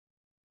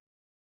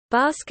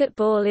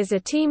Basketball is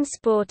a team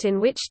sport in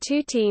which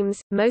two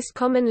teams, most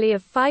commonly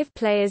of 5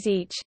 players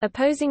each,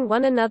 opposing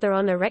one another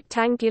on a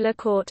rectangular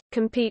court,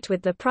 compete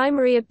with the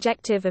primary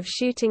objective of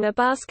shooting a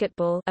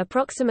basketball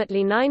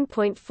approximately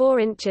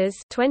 9.4 inches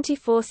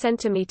 (24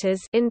 centimeters)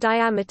 in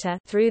diameter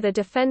through the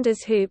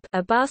defender's hoop,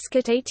 a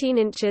basket 18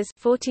 inches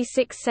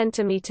 (46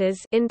 centimeters)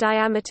 in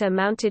diameter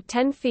mounted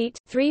 10 feet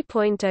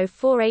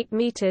 (3.048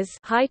 meters)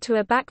 high to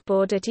a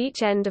backboard at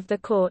each end of the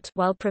court,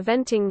 while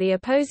preventing the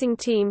opposing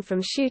team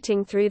from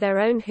shooting through their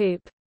own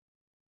hoop.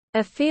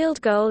 A field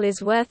goal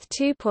is worth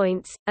 2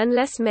 points,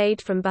 unless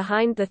made from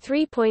behind the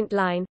 3-point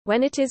line,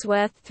 when it is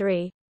worth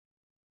 3.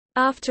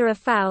 After a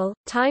foul,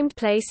 timed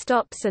play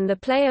stops and the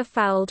player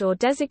fouled or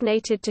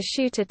designated to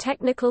shoot a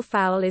technical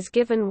foul is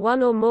given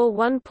one or more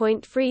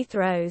 1-point free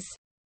throws.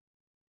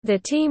 The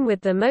team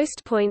with the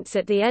most points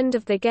at the end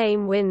of the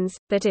game wins,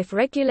 but if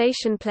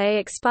regulation play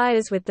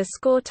expires with the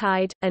score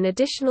tied, an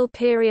additional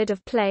period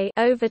of play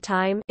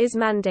overtime is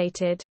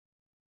mandated.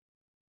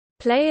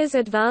 Players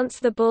advance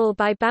the ball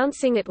by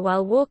bouncing it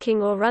while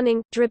walking or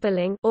running,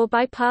 dribbling, or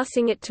by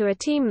passing it to a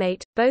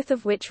teammate, both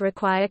of which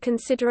require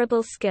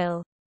considerable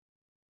skill.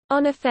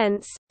 On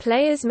offense,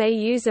 players may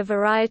use a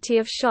variety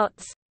of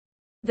shots: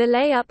 the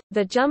layup,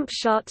 the jump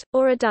shot,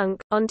 or a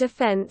dunk. On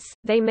defense,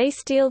 they may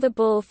steal the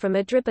ball from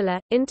a dribbler,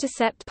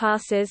 intercept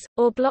passes,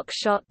 or block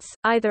shots.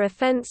 Either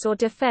offense or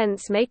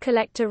defense may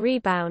collect a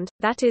rebound,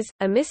 that is,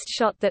 a missed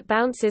shot that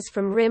bounces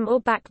from rim or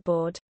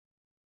backboard.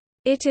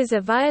 It is a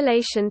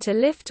violation to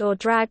lift or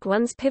drag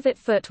one's pivot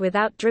foot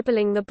without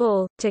dribbling the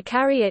ball, to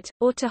carry it,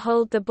 or to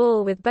hold the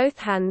ball with both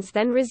hands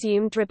then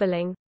resume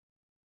dribbling.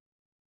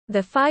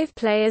 The 5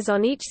 players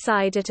on each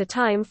side at a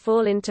time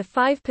fall into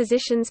 5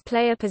 positions.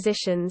 Player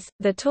positions: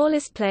 the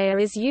tallest player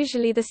is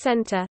usually the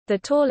center, the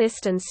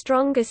tallest and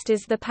strongest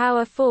is the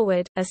power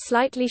forward, a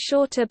slightly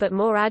shorter but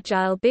more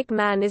agile big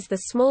man is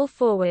the small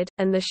forward,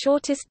 and the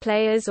shortest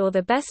players or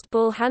the best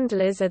ball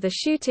handlers are the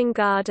shooting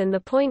guard and the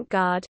point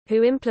guard,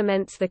 who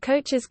implements the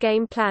coach's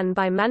game plan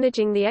by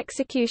managing the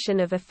execution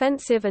of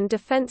offensive and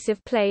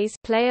defensive plays.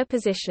 Player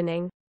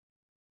positioning.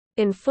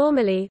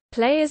 Informally,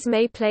 players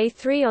may play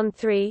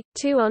 3-on-3,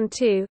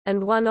 2-on-2,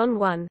 and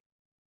 1-on-1.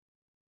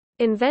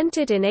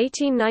 Invented in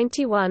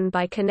 1891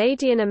 by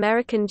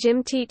Canadian-American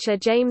gym teacher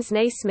James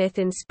Naismith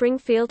in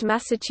Springfield,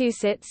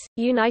 Massachusetts,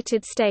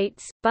 United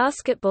States,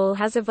 basketball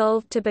has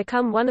evolved to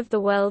become one of the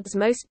world's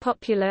most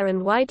popular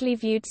and widely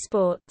viewed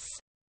sports.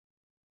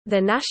 The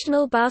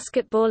National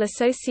Basketball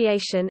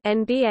Association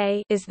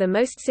 (NBA) is the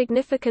most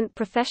significant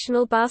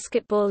professional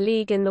basketball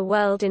league in the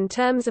world in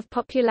terms of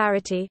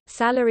popularity,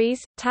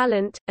 salaries,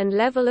 talent, and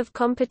level of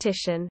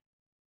competition.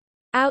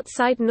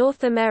 Outside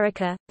North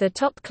America, the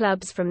top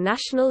clubs from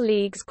national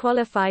leagues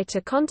qualify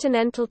to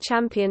continental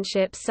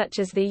championships such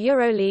as the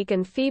EuroLeague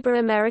and FIBA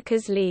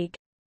Americas League.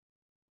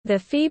 The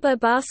FIBA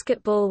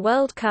Basketball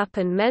World Cup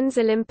and Men's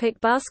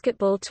Olympic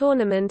Basketball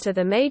Tournament are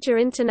the major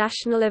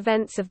international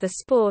events of the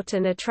sport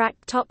and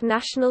attract top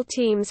national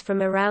teams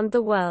from around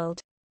the world.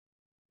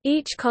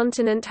 Each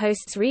continent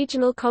hosts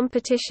regional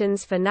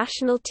competitions for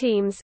national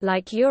teams,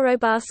 like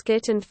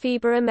Eurobasket and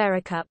FIBA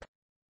AmeriCup.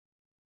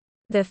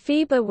 The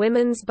FIBA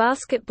Women's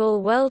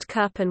Basketball World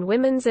Cup and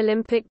Women's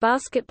Olympic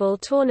Basketball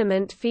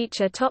Tournament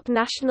feature top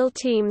national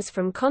teams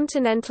from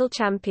continental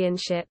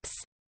championships.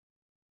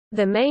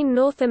 The main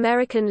North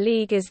American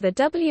league is the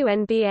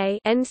WNBA.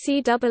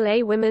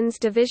 NCAA Women's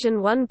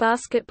Division I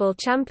Basketball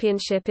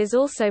Championship is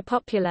also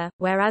popular,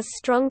 whereas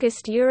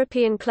strongest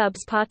European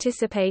clubs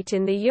participate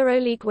in the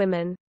EuroLeague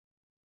Women.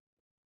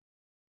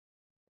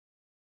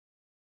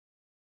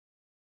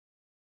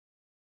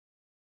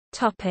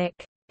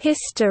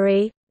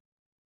 History.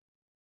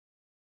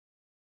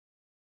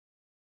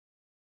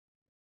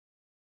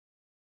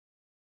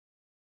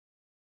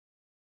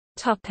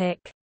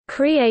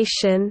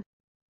 Creation.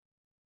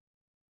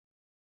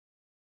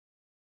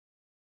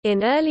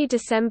 In early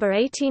December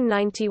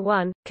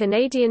 1891,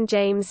 Canadian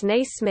James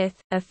Naismith,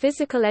 a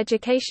physical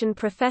education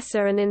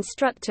professor and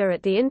instructor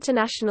at the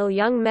International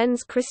Young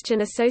Men's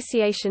Christian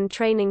Association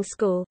Training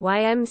School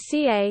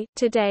 (YMCA),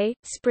 today,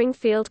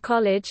 Springfield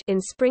College in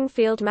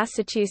Springfield,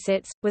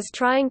 Massachusetts, was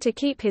trying to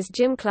keep his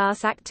gym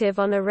class active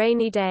on a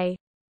rainy day.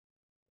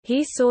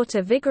 He sought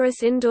a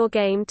vigorous indoor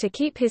game to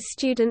keep his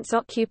students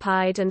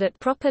occupied and at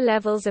proper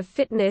levels of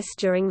fitness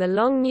during the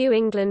long New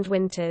England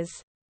winters.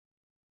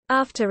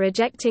 After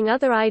rejecting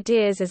other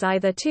ideas as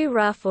either too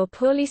rough or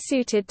poorly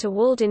suited to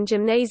walled-in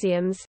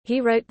gymnasiums,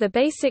 he wrote the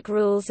basic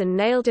rules and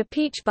nailed a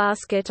peach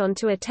basket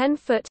onto a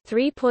 10-foot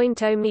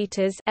 (3.0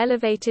 meters)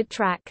 elevated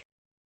track.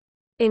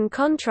 In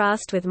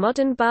contrast with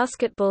modern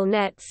basketball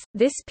nets,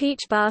 this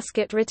peach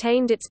basket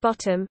retained its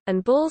bottom,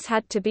 and balls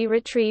had to be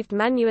retrieved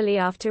manually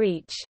after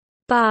each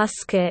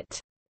basket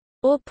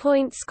or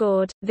point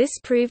scored. This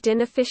proved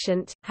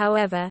inefficient,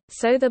 however,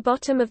 so the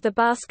bottom of the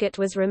basket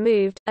was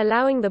removed,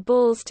 allowing the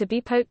balls to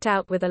be poked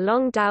out with a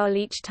long dowel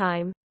each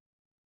time.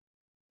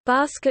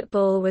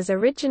 Basketball was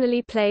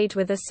originally played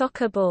with a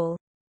soccer ball.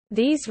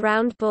 These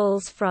round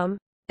balls from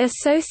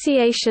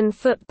association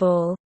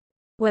football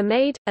were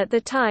made, at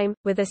the time,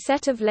 with a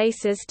set of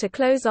laces to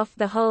close off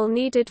the hole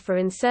needed for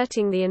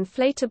inserting the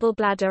inflatable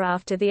bladder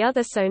after the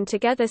other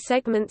sewn-together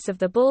segments of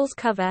the ball's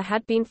cover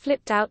had been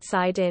flipped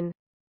outside in.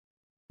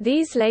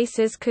 These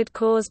laces could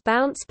cause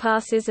bounce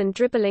passes and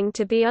dribbling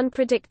to be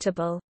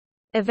unpredictable.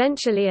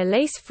 Eventually a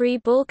lace-free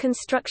ball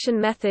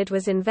construction method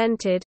was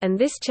invented, and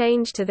this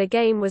change to the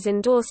game was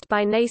endorsed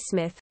by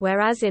Naismith,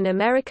 whereas in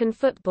American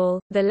football,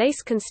 the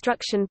lace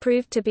construction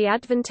proved to be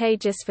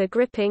advantageous for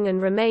gripping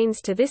and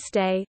remains to this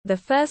day. The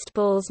first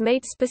balls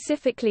made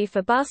specifically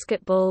for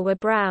basketball were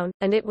brown,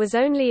 and it was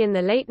only in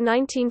the late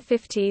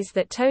 1950s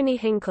that Tony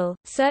Hinkle,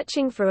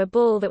 searching for a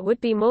ball that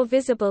would be more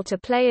visible to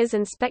players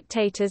and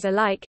spectators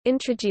alike,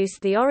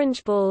 introduced the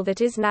orange ball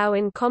that is now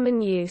in common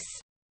use.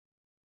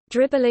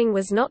 Dribbling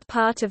was not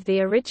part of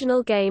the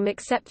original game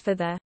except for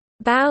the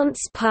bounce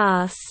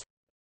pass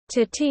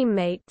to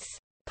teammates.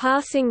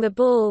 Passing the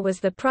ball was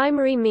the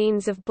primary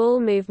means of ball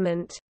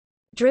movement.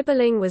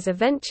 Dribbling was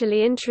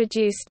eventually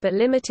introduced but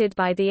limited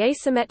by the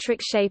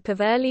asymmetric shape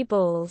of early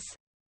balls.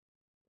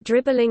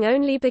 Dribbling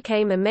only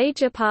became a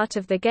major part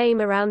of the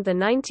game around the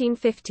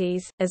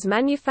 1950s, as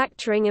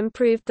manufacturing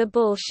improved the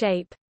ball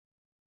shape.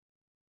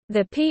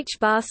 The peach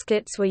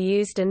baskets were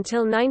used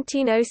until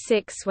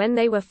 1906 when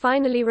they were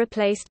finally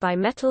replaced by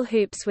metal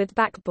hoops with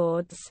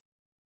backboards.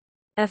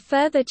 A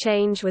further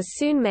change was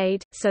soon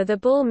made, so the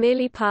ball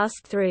merely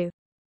passed through.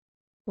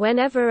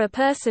 Whenever a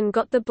person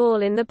got the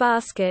ball in the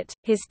basket,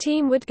 his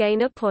team would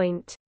gain a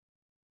point.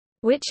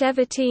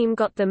 Whichever team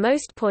got the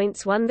most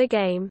points won the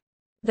game.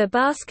 The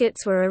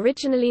baskets were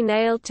originally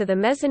nailed to the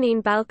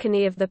mezzanine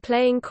balcony of the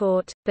playing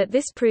court, but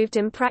this proved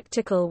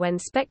impractical when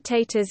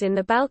spectators in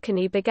the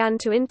balcony began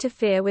to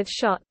interfere with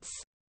shots.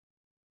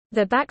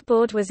 The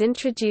backboard was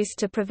introduced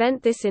to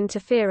prevent this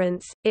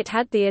interference. It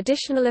had the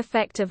additional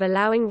effect of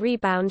allowing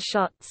rebound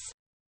shots.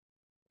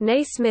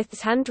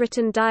 Naismith's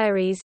handwritten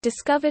diaries,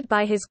 discovered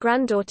by his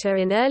granddaughter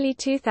in early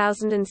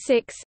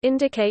 2006,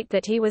 indicate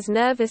that he was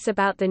nervous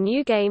about the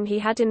new game he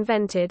had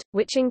invented,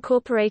 which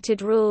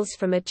incorporated rules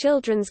from a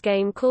children's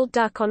game called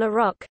Duck on a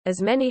Rock,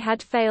 as many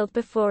had failed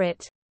before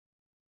it.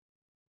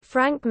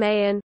 Frank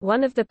Mahan,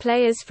 one of the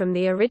players from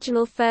the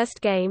original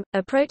first game,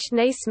 approached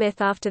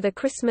Naismith after the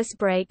Christmas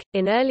break,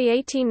 in early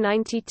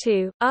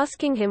 1892,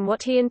 asking him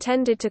what he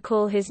intended to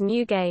call his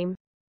new game.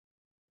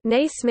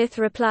 Naismith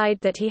replied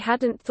that he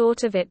hadn't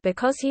thought of it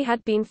because he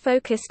had been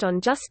focused on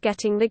just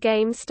getting the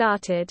game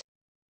started.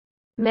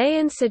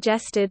 Mahan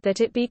suggested that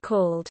it be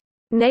called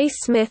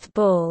Naismith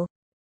Ball,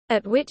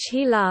 at which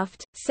he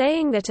laughed,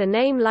 saying that a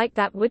name like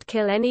that would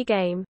kill any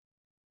game.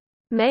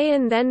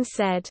 Mahan then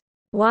said,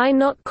 "Why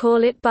not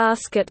call it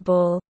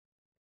basketball?"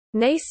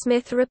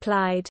 Naismith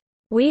replied,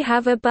 "We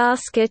have a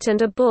basket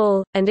and a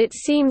ball, and it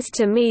seems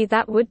to me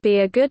that would be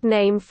a good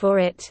name for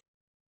it."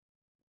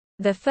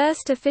 The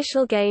first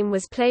official game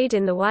was played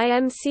in the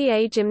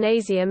YMCA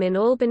Gymnasium in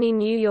Albany,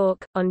 New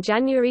York, on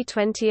January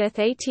 20,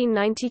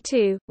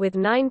 1892, with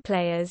 9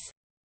 players.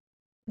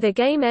 The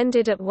game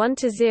ended at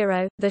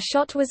 1-0. The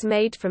shot was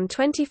made from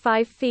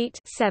 25 feet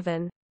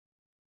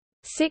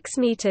 (7.6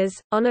 meters),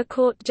 on a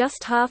court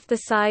just half the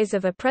size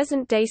of a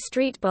present-day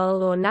street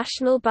bowl or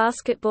National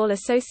Basketball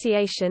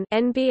Association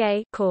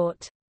 (NBA)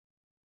 court.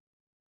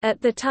 At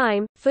the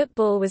time,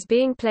 football was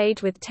being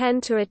played with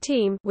 10 to a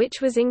team, which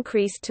was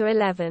increased to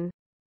 11.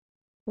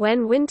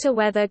 When winter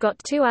weather got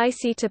too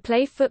icy to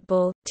play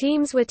football,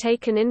 teams were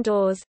taken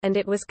indoors, and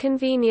it was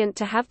convenient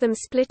to have them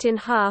split in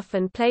half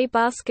and play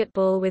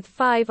basketball with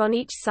 5 on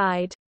each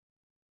side.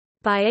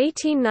 By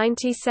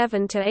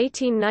 1897 to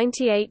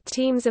 1898,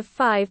 teams of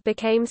 5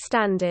 became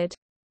standard.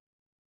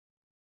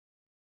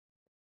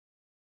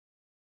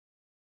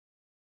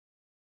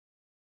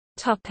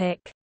 Topic: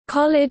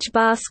 College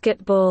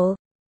basketball.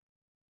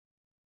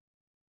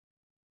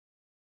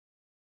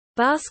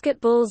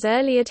 Basketball's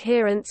early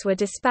adherents were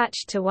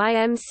dispatched to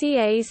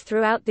YMCAs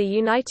throughout the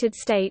United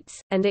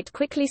States, and it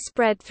quickly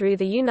spread through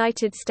the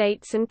United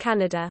States and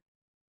Canada.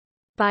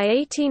 By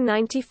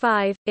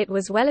 1895, it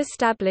was well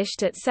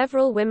established at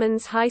several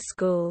women's high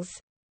schools.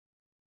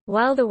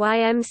 While the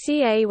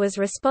YMCA was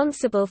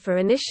responsible for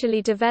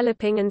initially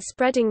developing and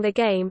spreading the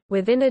game,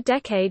 within a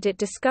decade it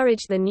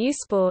discouraged the new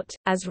sport,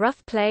 as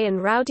rough play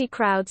and rowdy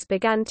crowds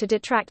began to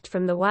detract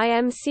from the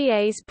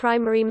YMCA's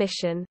primary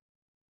mission.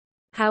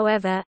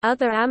 However,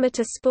 other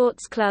amateur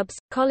sports clubs,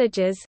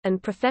 colleges,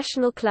 and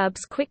professional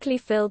clubs quickly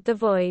filled the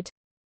void.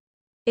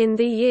 In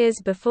the years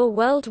before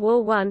World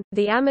War I,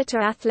 the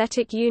Amateur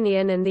Athletic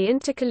Union and the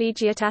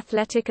Intercollegiate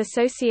Athletic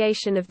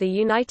Association of the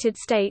United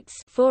States,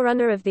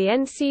 forerunner of the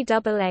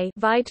NCAA,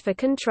 vied for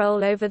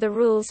control over the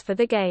rules for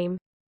the game.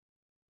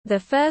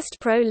 The first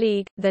pro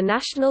league, the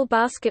National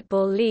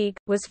Basketball League,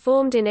 was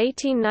formed in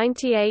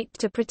 1898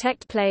 to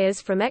protect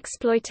players from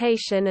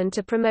exploitation and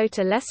to promote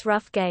a less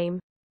rough game.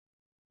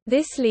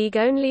 This league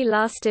only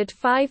lasted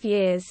 5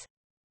 years.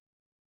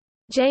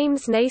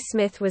 James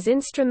Naismith was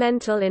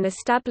instrumental in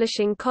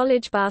establishing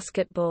college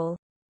basketball.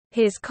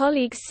 His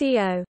colleague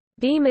C.O.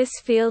 Bemis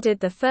fielded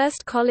the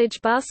first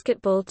college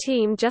basketball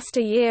team just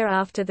a year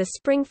after the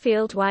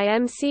Springfield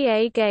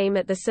YMCA game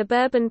at the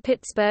suburban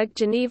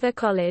Pittsburgh-Geneva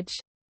College.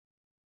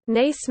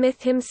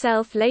 Naismith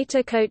himself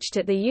later coached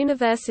at the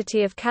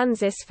University of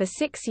Kansas for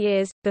 6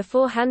 years,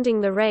 before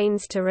handing the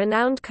reins to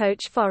renowned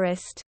coach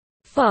Forrest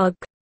 "Fog"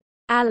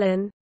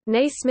 Allen.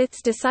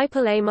 Naismith's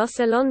disciple Amos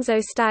Alonzo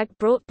Stagg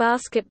brought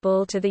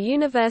basketball to the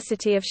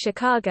University of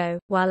Chicago,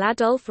 while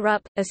Adolph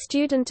Rupp, a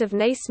student of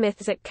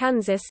Naismith's at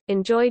Kansas,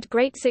 enjoyed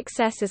great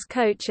success as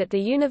coach at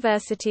the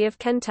University of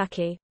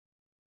Kentucky.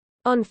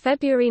 On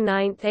February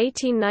 9,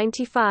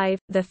 1895,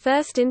 the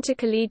first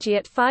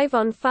intercollegiate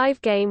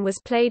 5-on-5 game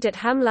was played at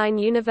Hamline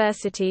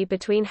University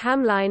between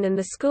Hamline and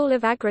the School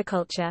of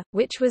Agriculture,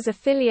 which was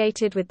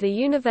affiliated with the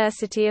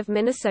University of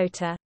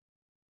Minnesota.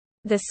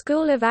 The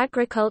School of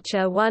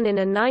Agriculture won in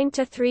a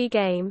 9-3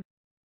 game.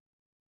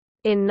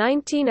 In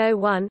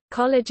 1901,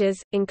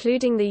 colleges,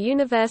 including the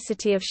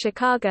University of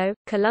Chicago,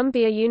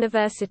 Columbia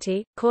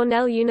University,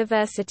 Cornell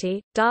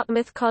University,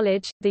 Dartmouth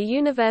College, the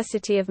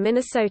University of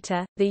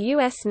Minnesota, the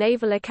U.S.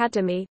 Naval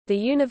Academy, the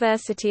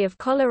University of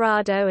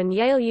Colorado and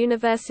Yale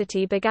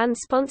University began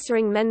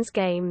sponsoring men's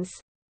games.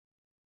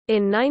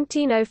 In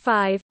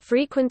 1905,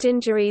 frequent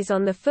injuries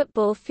on the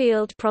football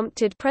field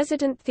prompted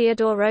President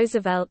Theodore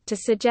Roosevelt to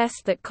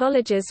suggest that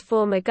colleges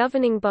form a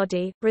governing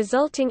body,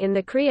 resulting in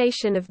the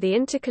creation of the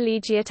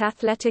Intercollegiate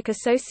Athletic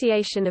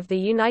Association of the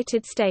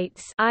United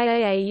States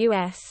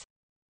 (IAAUS).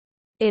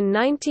 In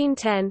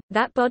 1910,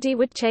 that body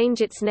would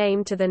change its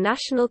name to the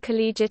National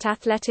Collegiate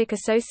Athletic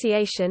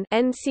Association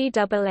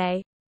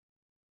 (NCAA).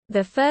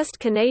 The first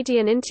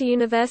Canadian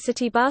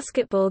interuniversity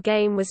basketball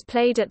game was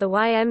played at the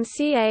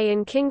YMCA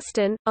in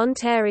Kingston,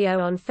 Ontario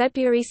on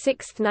February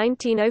 6,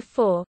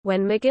 1904,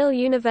 when McGill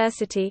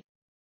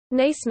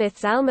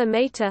University—Naismith's alma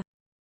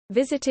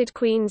mater—visited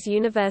Queen's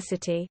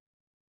University.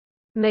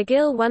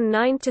 McGill won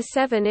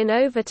 9-7 in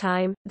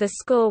overtime, the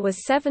score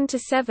was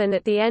 7-7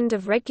 at the end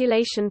of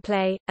regulation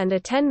play, and a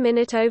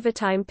 10-minute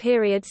overtime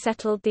period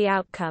settled the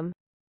outcome.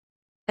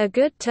 A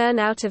good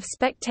turnout of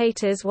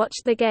spectators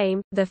watched the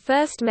game. The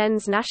first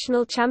men's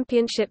national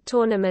championship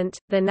tournament,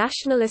 the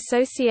National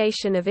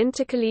Association of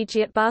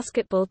Intercollegiate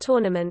Basketball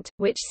Tournament,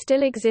 which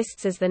still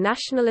exists as the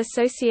National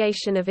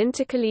Association of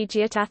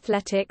Intercollegiate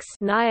Athletics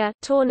 (NIA)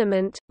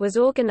 tournament, was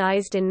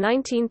organized in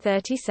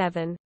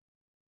 1937.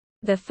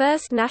 The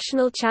first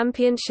national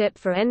championship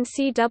for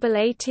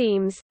NCAA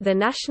teams, the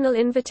National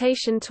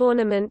Invitation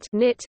Tournament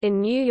in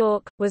New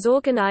York, was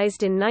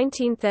organized in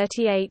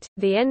 1938.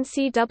 The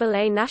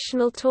NCAA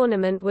national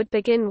tournament would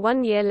begin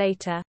 1 year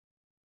later.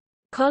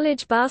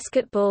 College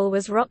basketball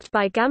was rocked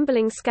by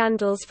gambling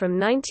scandals from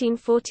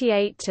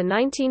 1948 to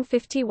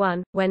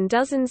 1951, when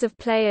dozens of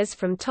players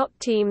from top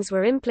teams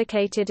were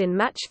implicated in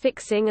match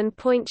fixing and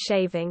point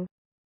shaving.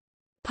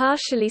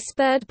 Partially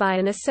spurred by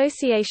an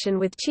association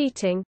with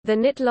cheating, the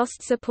NIT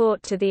lost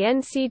support to the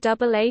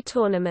NCAA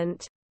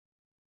tournament.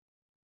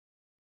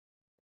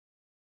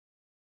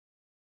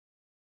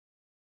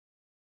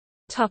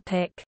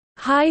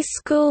 High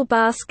school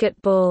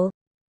basketball.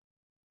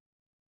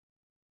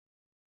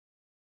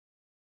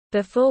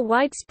 Before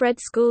widespread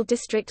school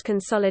district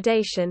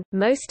consolidation,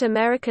 most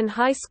American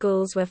high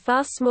schools were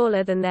far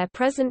smaller than their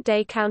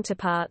present-day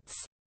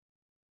counterparts.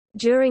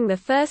 During the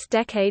first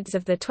decades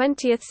of the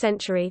 20th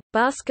century,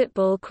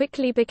 basketball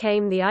quickly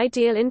became the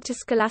ideal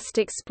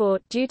interscholastic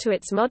sport due to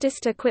its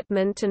modest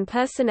equipment and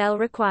personnel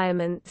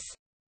requirements.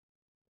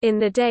 In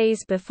the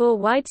days before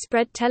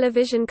widespread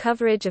television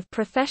coverage of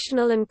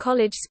professional and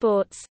college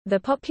sports, the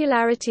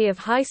popularity of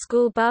high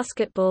school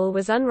basketball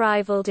was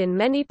unrivaled in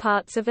many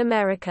parts of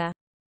America.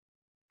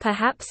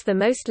 Perhaps the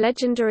most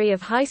legendary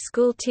of high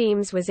school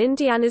teams was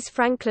Indiana's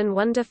Franklin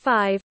Wonder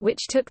Five,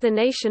 which took the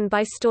nation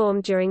by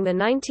storm during the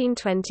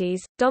 1920s,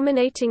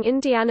 dominating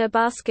Indiana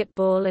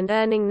basketball and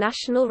earning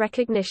national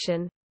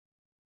recognition.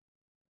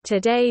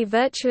 Today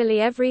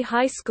virtually every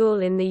high school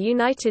in the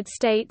United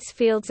States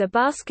fields a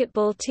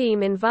basketball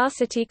team in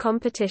varsity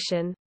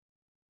competition.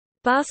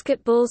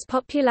 Basketball's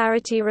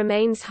popularity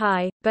remains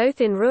high,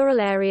 both in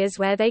rural areas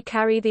where they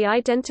carry the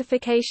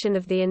identification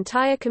of the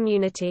entire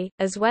community,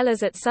 as well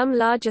as at some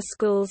larger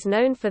schools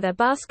known for their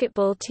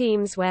basketball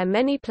teams where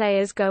many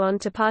players go on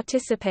to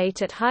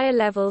participate at higher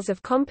levels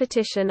of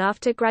competition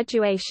after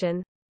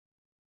graduation.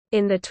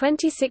 In the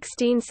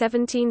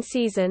 2016-17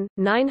 season,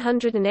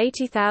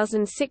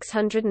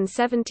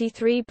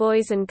 980,673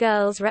 boys and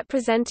girls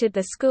represented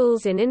the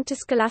schools in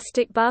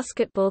interscholastic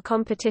basketball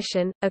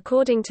competition,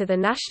 according to the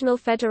National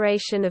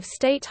Federation of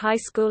State High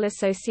School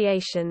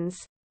Associations.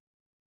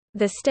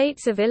 The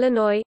states of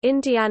Illinois,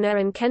 Indiana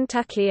and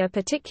Kentucky are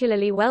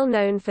particularly well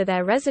known for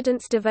their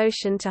residents'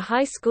 devotion to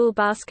high school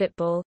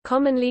basketball,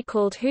 commonly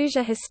called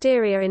Hoosier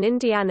hysteria in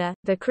Indiana.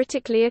 The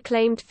critically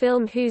acclaimed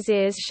film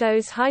Hoosiers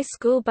shows high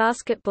school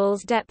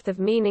basketball's depth of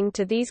meaning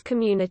to these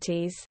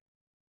communities.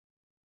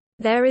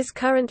 There is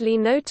currently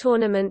no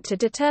tournament to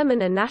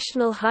determine a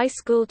national high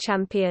school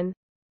champion.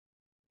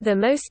 The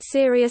most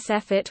serious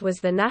effort was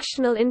the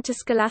National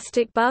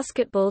Interscholastic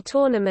Basketball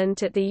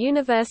Tournament at the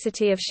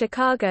University of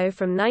Chicago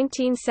from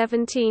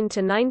 1917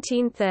 to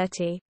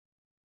 1930.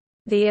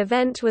 The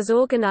event was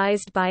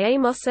organized by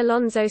Amos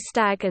Alonzo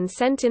Stagg and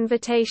sent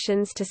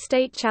invitations to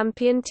state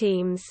champion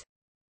teams.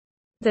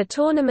 The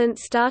tournament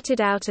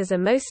started out as a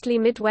mostly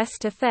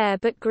Midwest affair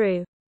but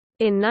grew.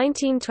 In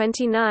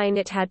 1929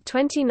 it had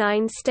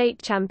 29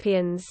 state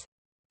champions.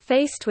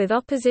 Faced with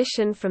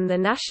opposition from the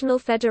National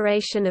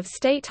Federation of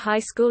State High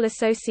School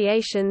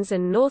Associations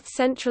and North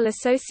Central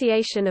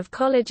Association of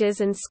Colleges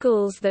and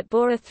Schools that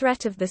bore a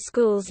threat of the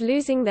schools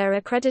losing their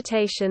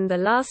accreditation, the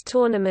last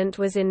tournament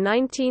was in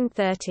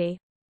 1930.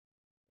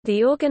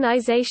 The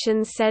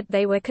organizations said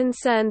they were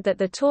concerned that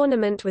the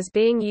tournament was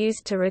being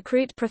used to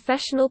recruit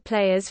professional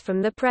players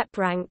from the prep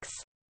ranks.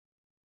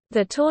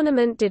 The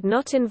tournament did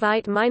not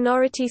invite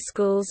minority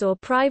schools or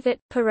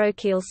private,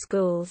 parochial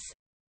schools.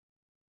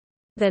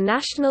 The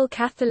National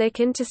Catholic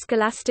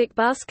Interscholastic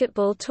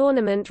Basketball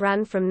Tournament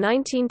ran from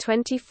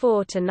 1924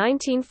 to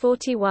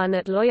 1941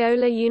 at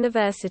Loyola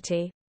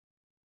University.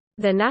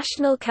 The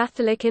National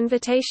Catholic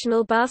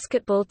Invitational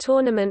Basketball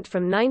Tournament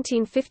from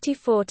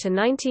 1954 to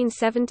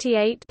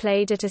 1978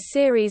 played at a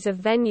series of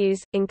venues,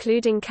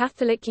 including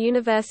Catholic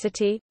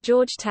University,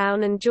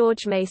 Georgetown and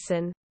George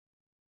Mason.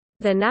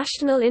 The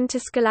National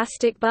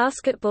Interscholastic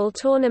Basketball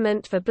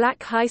Tournament for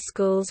black high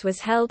schools was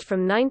held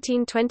from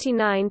 1929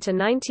 to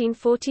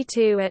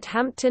 1942 at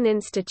Hampton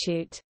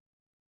Institute.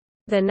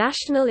 The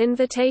National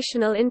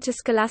Invitational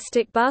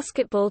Interscholastic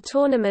Basketball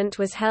Tournament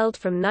was held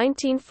from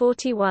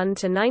 1941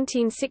 to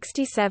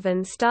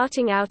 1967,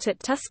 starting out at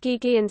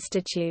Tuskegee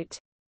Institute.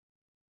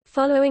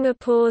 Following a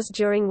pause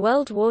during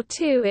World War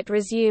II, it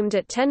resumed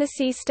at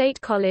Tennessee State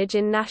College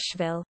in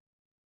Nashville.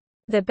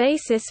 The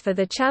basis for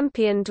the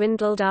champion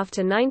dwindled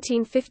after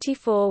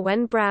 1954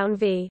 when Brown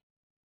v.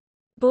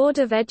 Board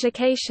of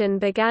Education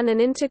began an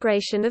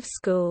integration of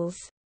schools.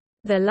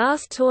 The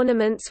last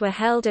tournaments were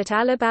held at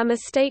Alabama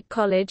State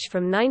College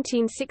from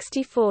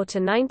 1964 to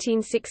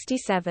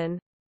 1967.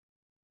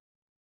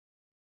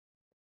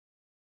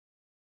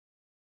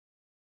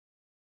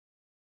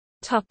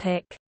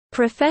 Topic: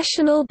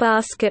 Professional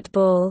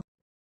basketball.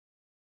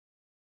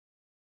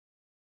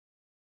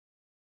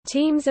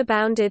 Teams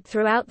abounded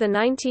throughout the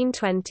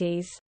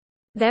 1920s.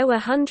 There were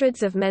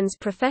hundreds of men's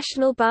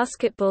professional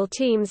basketball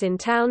teams in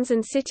towns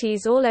and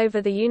cities all over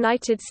the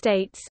United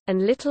States,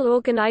 and little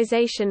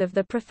organization of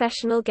the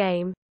professional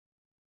game.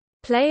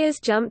 Players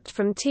jumped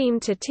from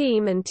team to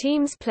team and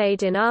teams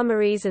played in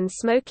armories and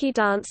smoky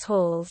dance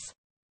halls.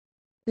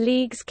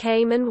 Leagues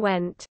came and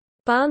went.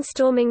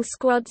 Barnstorming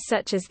squads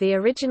such as the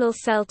original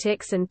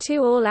Celtics and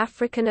two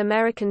All-African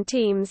American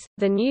teams,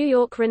 the New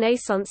York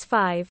Renaissance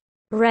 5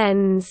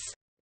 Wrens,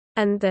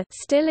 and the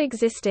still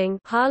existing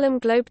Harlem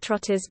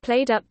Globetrotters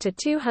played up to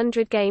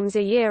 200 games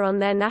a year on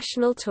their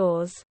national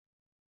tours.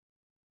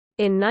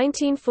 In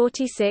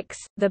 1946,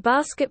 the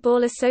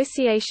Basketball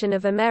Association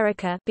of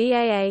America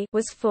 (BAA)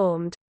 was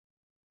formed.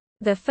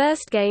 The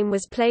first game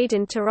was played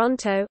in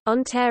Toronto,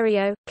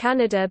 Ontario,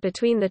 Canada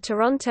between the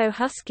Toronto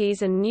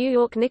Huskies and New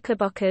York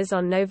Knickerbockers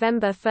on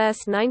November 1,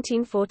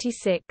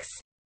 1946.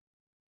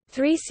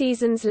 3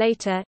 seasons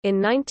later,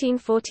 in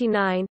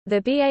 1949,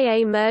 the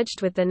BAA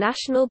merged with the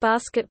National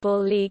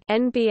Basketball League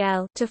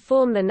 (NBL) to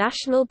form the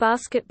National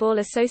Basketball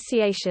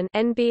Association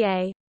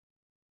 (NBA).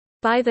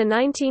 By the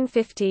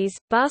 1950s,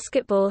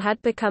 basketball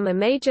had become a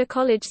major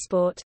college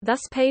sport,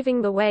 thus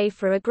paving the way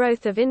for a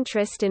growth of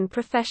interest in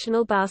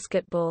professional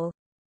basketball.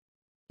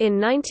 In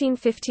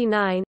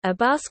 1959, a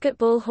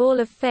Basketball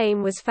Hall of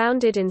Fame was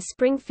founded in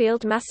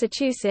Springfield,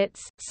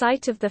 Massachusetts,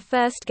 site of the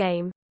first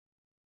game.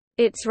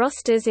 Its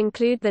rosters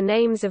include the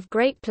names of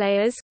great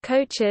players,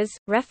 coaches,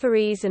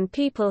 referees and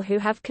people who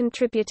have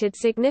contributed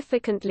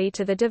significantly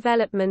to the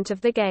development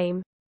of the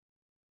game.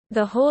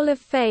 The Hall of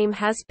Fame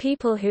has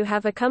people who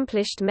have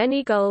accomplished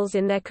many goals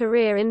in their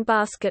career in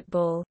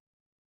basketball.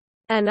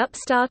 An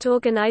upstart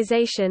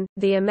organization,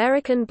 the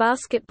American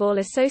Basketball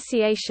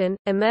Association,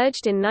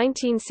 emerged in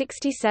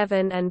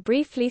 1967 and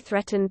briefly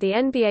threatened the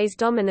NBA's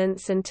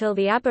dominance until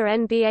the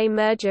ABA-NBA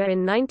merger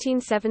in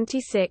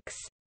 1976.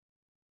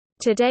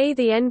 Today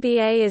the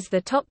NBA is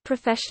the top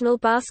professional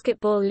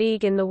basketball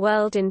league in the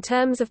world in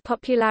terms of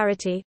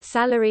popularity,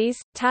 salaries,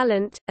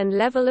 talent, and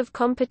level of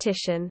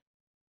competition.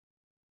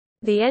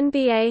 The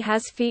NBA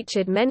has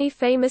featured many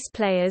famous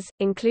players,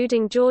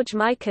 including George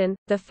Mikan,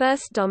 the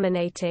first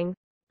dominating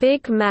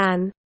big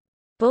man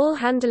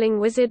ball-handling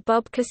wizard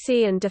Bob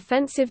Cousy and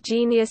defensive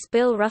genius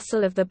Bill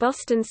Russell of the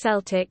Boston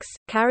Celtics,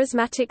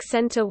 charismatic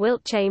center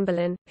Wilt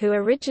Chamberlain, who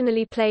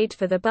originally played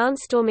for the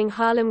barnstorming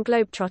Harlem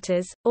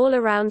Globetrotters,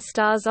 all-around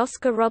stars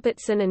Oscar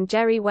Robertson and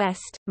Jerry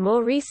West,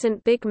 more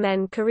recent big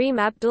men Kareem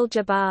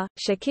Abdul-Jabbar,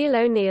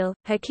 Shaquille O'Neal,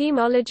 Hakeem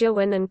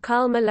Olajuwon and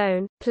Karl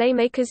Malone,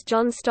 playmakers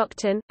John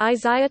Stockton,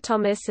 Isaiah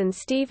Thomas and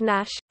Steve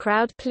Nash,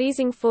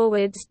 crowd-pleasing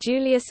forwards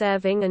Julius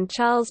Erving and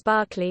Charles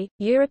Barkley,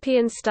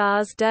 European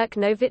stars Dirk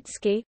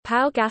Nowitzki,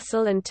 Pau Phil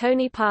Gasol and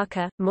Tony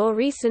Parker, more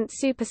recent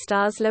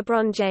superstars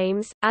LeBron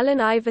James,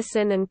 Allen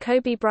Iverson and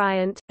Kobe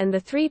Bryant, and the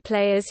three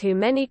players who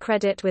many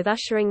credit with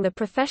ushering the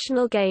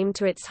professional game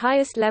to its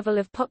highest level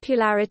of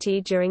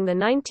popularity during the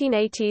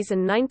 1980s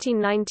and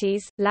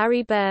 1990s,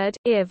 Larry Bird,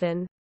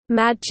 Earvin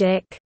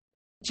Magic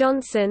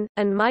Johnson,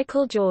 and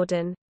Michael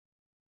Jordan.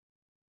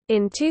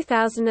 In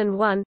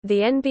 2001, the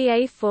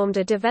NBA formed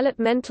a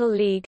developmental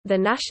league, the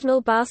National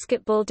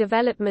Basketball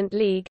Development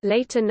League,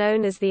 later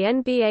known as the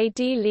NBA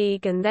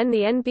D-League and then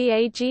the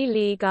NBA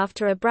G-League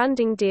after a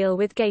branding deal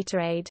with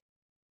Gatorade.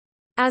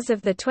 As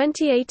of the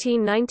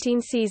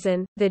 2018-19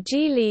 season, the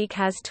G-League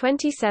has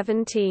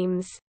 27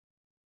 teams.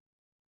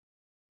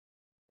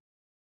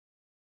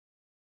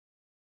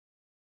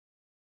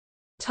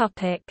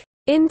 Topic: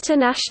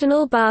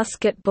 International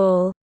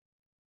basketball.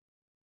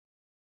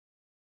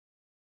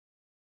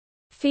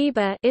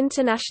 FIBA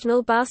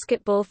International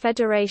Basketball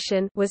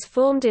Federation was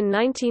formed in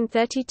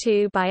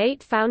 1932 by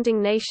 8 founding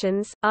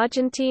nations,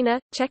 Argentina,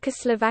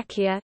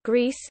 Czechoslovakia,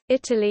 Greece,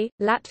 Italy,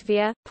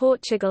 Latvia,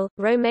 Portugal,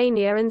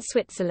 Romania and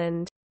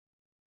Switzerland.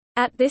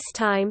 At this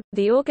time,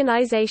 the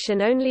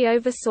organization only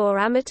oversaw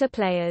amateur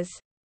players.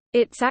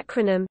 Its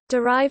acronym,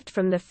 derived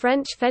from the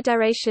French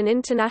Fédération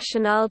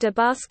Internationale de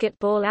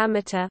Basketball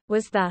Amateur,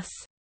 was thus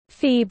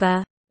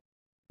FIBA.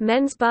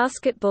 Men's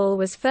basketball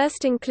was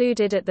first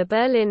included at the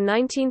Berlin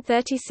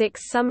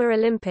 1936 Summer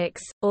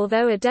Olympics,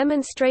 although a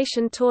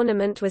demonstration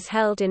tournament was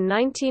held in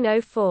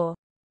 1904.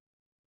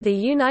 The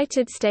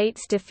United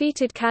States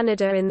defeated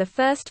Canada in the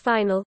first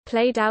final,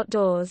 played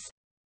outdoors.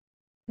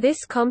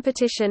 This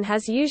competition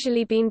has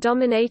usually been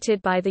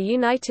dominated by the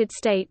United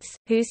States,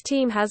 whose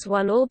team has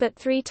won all but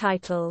 3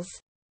 titles.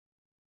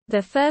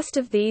 The first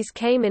of these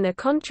came in a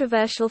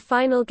controversial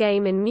final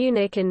game in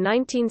Munich in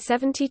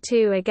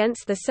 1972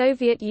 against the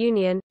Soviet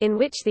Union, in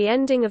which the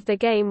ending of the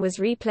game was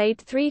replayed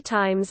 3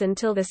 times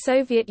until the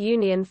Soviet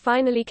Union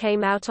finally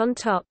came out on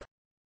top.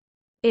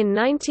 In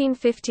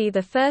 1950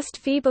 the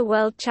first FIBA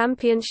World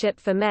Championship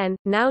for men,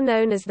 now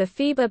known as the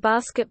FIBA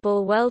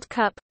Basketball World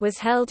Cup, was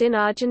held in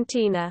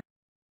Argentina.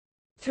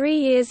 3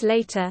 years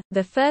later,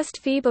 the first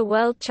FIBA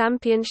World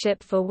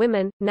Championship for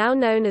women, now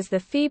known as the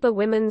FIBA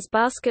Women's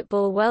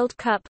Basketball World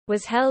Cup,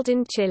 was held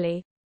in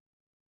Chile.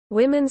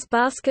 Women's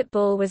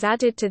basketball was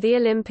added to the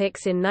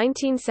Olympics in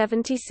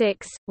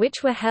 1976,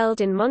 which were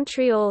held in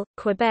Montreal,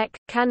 Quebec,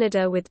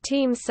 Canada with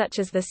teams such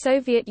as the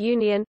Soviet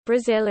Union,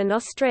 Brazil and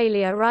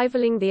Australia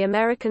rivaling the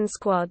American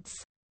squads.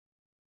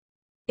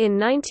 In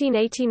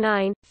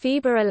 1989,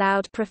 FIBA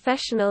allowed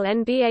professional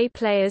NBA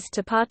players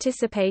to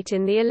participate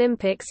in the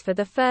Olympics for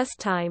the first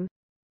time.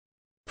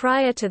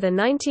 Prior to the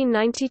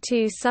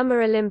 1992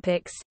 Summer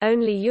Olympics,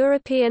 only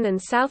European and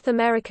South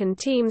American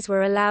teams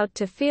were allowed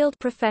to field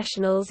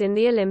professionals in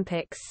the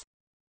Olympics.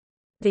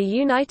 The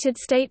United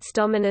States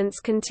dominance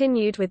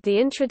continued with the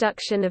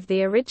introduction of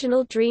the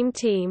original Dream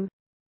Team.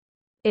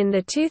 In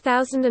the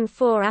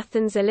 2004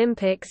 Athens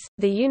Olympics,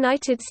 the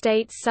United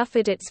States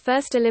suffered its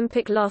first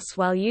Olympic loss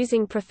while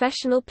using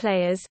professional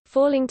players,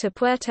 falling to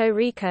Puerto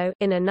Rico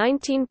in a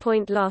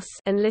 19-point loss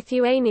and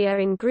Lithuania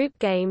in group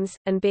games,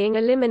 and being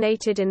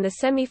eliminated in the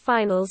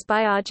semi-finals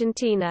by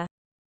Argentina.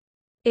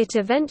 It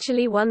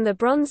eventually won the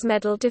bronze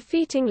medal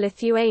defeating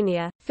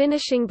Lithuania,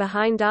 finishing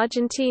behind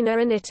Argentina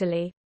and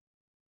Italy.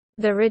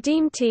 The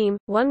Redeem Team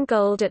won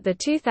gold at the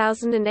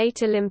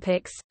 2008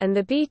 Olympics, and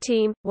the B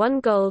Team won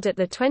gold at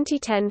the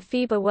 2010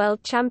 FIBA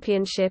World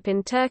Championship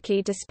in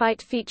Turkey despite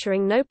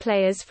featuring no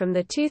players from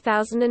the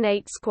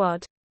 2008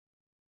 squad.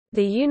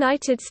 The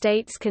United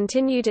States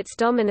continued its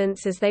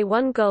dominance as they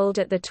won gold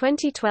at the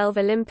 2012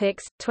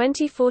 Olympics,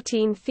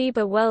 2014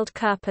 FIBA World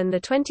Cup and the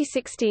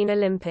 2016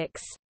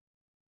 Olympics.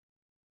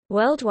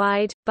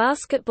 Worldwide,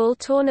 basketball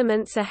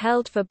tournaments are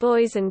held for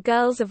boys and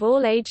girls of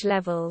all age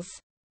levels.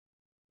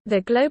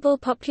 The global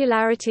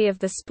popularity of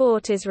the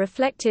sport is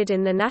reflected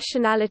in the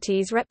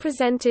nationalities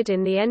represented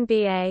in the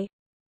NBA.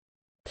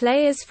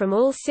 Players from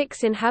all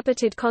 6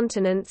 inhabited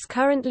continents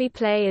currently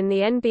play in the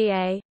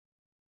NBA.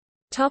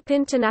 Top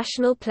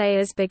international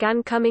players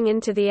began coming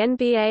into the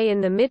NBA in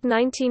the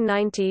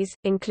mid-1990s,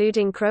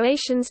 including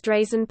Croatians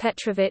Drazen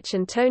Petrovic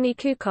and Toni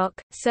Kukoc,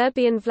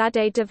 Serbian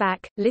Vlade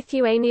Divac,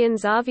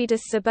 Lithuanians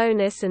Arvydas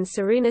Sabonis and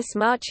Sarunas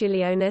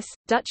Marčiulionis,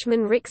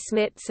 Dutchman Rick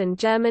Smits and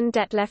German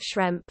Detlef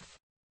Schrempf.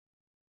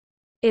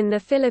 In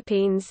the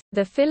Philippines,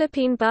 the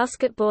Philippine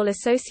Basketball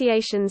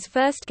Association's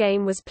first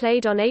game was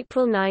played on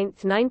April 9,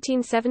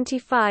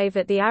 1975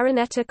 at the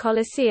Araneta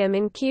Coliseum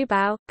in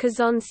Cubao,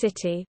 Quezon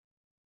City,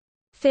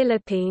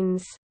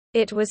 Philippines.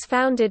 It was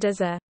founded as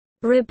a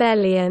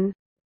rebellion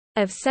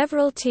of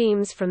several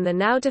teams from the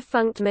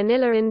now-defunct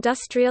Manila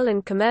Industrial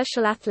and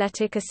Commercial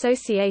Athletic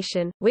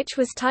Association, which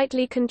was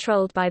tightly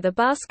controlled by the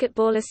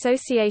Basketball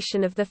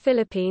Association of the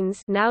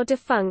Philippines, now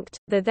defunct,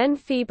 the then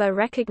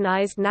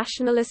FIBA-recognized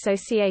National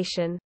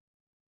Association.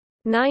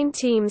 9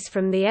 teams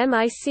from the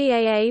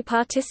MICAA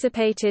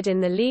participated in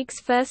the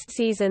league's first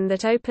season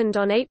that opened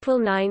on April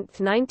 9,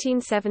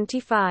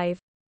 1975.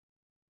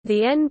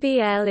 The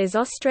NBL is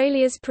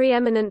Australia's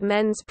preeminent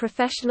men's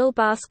professional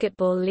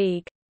basketball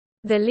league.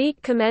 The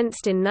league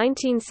commenced in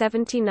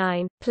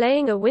 1979,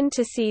 playing a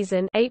winter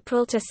season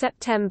April to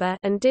September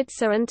and did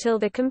so until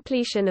the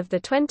completion of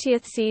the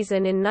 20th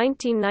season in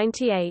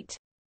 1998.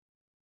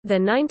 The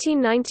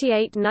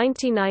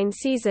 1998–99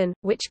 season,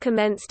 which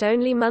commenced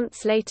only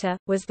months later,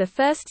 was the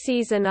first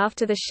season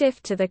after the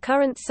shift to the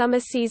current summer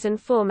season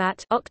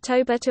format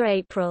October to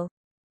April.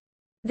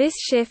 This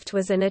shift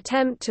was an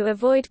attempt to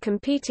avoid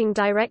competing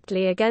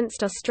directly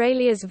against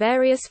Australia's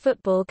various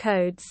football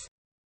codes.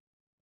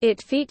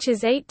 It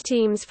features 8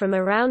 teams from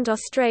around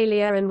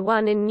Australia and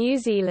 1 in New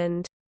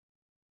Zealand.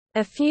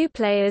 A few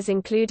players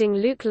including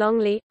Luke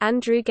Longley,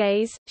 Andrew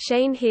Gaze,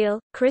 Shane Heal,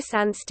 Chris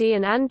Anstey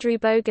and Andrew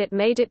Bogut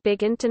made it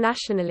big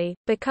internationally,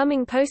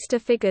 becoming poster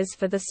figures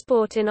for the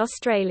sport in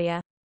Australia.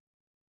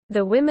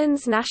 The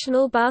Women's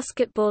National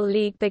Basketball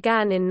League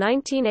began in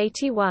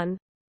 1981.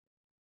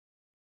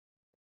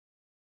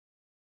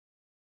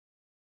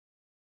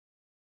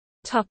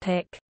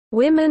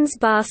 Women's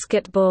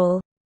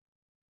basketball.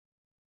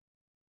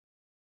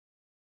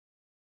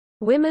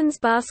 Women's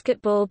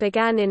basketball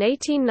began in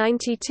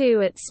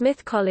 1892 at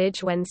Smith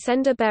College when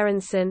Senda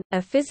Berenson,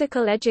 a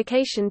physical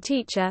education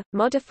teacher,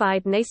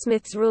 modified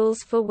Naismith's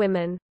rules for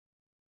women.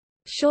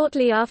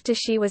 Shortly after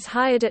she was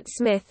hired at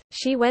Smith,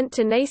 she went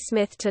to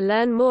Naismith to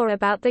learn more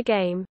about the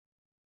game.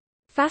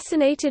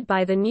 Fascinated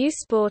by the new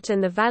sport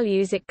and the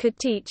values it could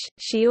teach,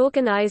 she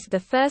organized the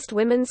first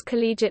women's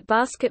collegiate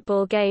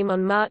basketball game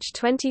on March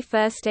 21,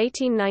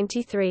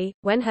 1893,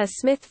 when her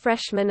Smith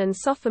freshmen and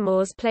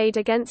sophomores played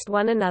against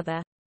one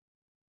another.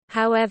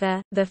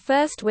 However, the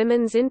first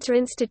women's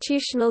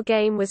interinstitutional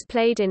game was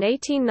played in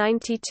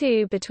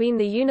 1892 between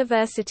the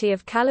University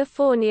of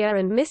California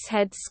and Miss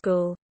Head's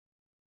School.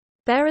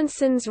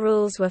 Berenson's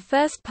rules were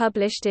first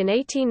published in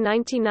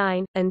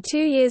 1899, and 2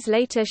 years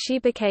later she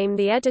became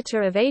the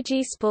editor of A.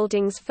 G.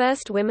 Spalding's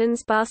first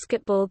women's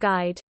basketball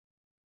guide.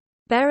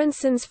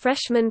 Berenson's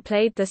freshmen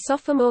played the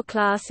sophomore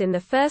class in the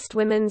first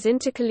women's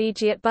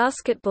intercollegiate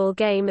basketball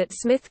game at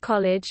Smith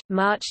College,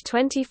 March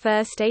 21,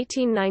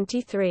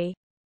 1893.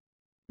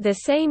 The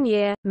same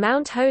year,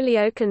 Mount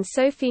Holyoke and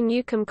Sophie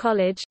Newcomb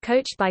College,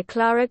 coached by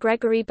Clara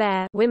Gregory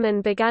Bear, women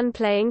began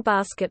playing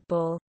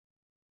basketball.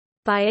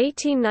 By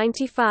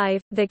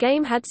 1895, the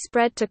game had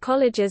spread to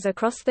colleges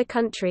across the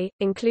country,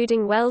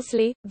 including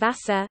Wellesley,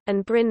 Vassar,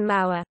 and Bryn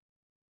Mawr.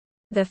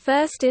 The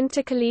first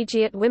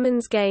intercollegiate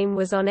women's game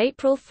was on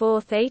April 4,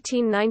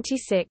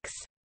 1896.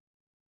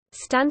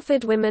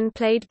 Stanford women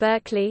played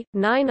Berkeley,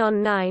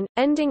 9-on-9,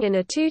 ending in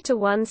a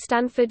 2-1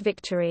 Stanford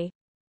victory.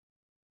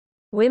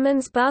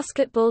 Women's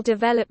basketball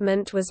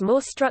development was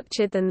more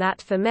structured than that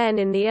for men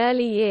in the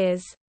early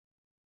years.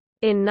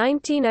 In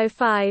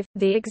 1905,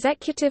 the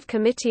Executive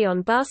Committee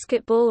on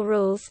Basketball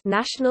Rules,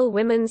 National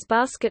Women's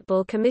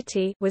Basketball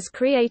Committee, was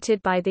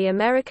created by the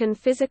American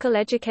Physical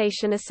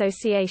Education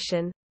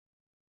Association.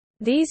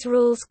 These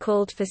rules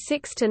called for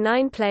 6 to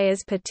 9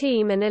 players per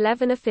team and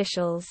 11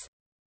 officials.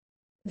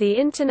 The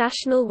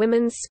International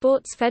Women's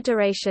Sports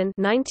Federation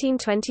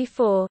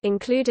 1924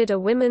 included a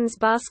women's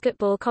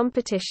basketball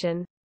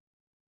competition.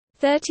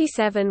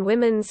 37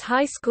 women's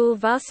high school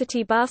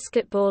varsity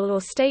basketball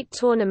or state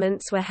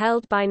tournaments were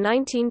held by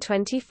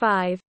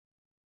 1925.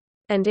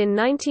 And in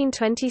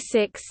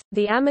 1926,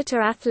 the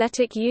Amateur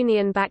Athletic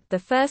Union backed the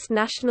first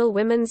National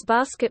Women's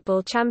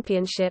Basketball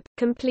Championship,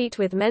 complete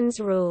with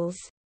men's rules.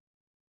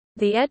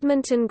 The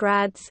Edmonton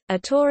Grads, a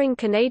touring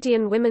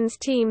Canadian women's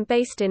team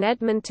based in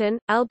Edmonton,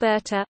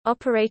 Alberta,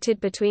 operated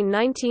between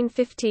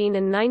 1915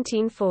 and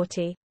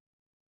 1940.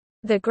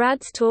 The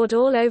Grads toured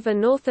all over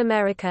North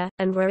America,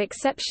 and were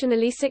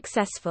exceptionally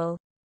successful.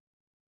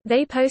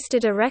 They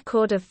posted a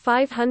record of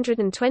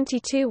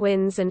 522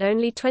 wins and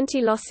only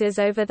 20 losses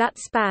over that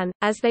span,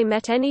 as they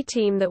met any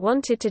team that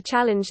wanted to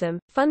challenge them,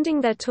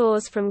 funding their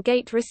tours from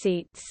gate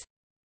receipts.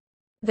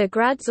 The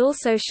Grads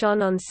also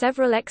shone on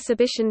several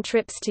exhibition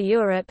trips to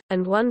Europe,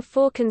 and won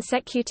 4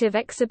 consecutive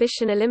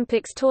Exhibition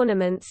Olympics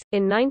tournaments,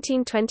 in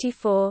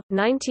 1924,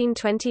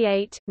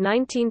 1928,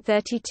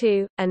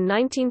 1932, and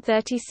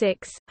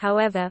 1936.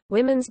 However,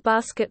 women's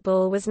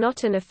basketball was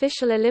not an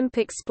official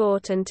Olympic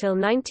sport until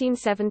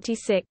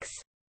 1976.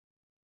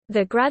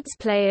 The Grads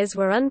players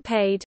were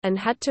unpaid, and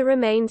had to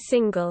remain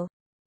single.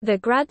 The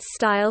Grads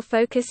style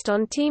focused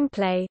on team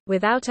play,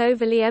 without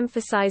overly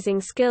emphasizing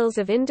skills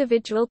of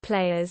individual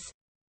players.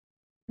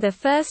 The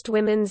first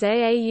women's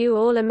AAU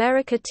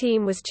All-America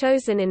team was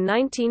chosen in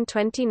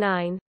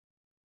 1929.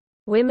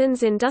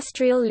 Women's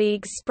industrial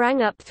leagues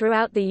sprang up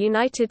throughout the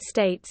United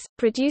States,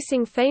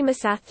 producing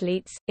famous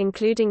athletes,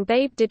 including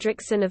Babe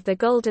Didrikson of the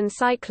Golden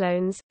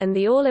Cyclones, and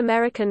the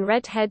All-American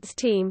Redheads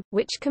team,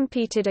 which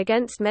competed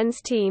against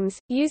men's teams,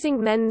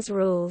 using men's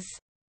rules.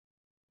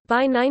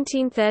 By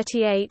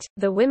 1938,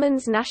 the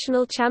Women's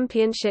National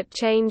Championship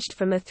changed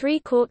from a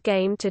 3-court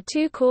game to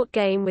 2-court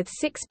game with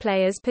 6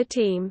 players per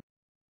team.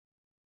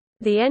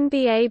 The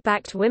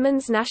NBA-backed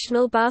Women's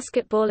National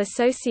Basketball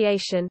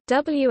Association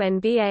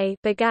 (WNBA)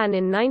 began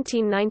in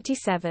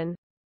 1997.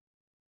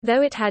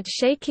 Though it had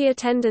shaky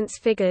attendance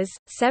figures,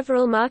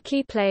 several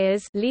marquee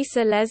players,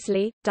 Lisa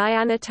Leslie,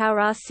 Diana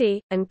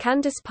Taurasi, and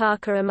Candace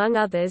Parker among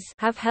others,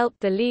 have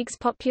helped the league's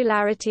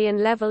popularity and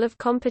level of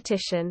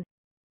competition.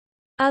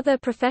 Other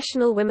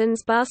professional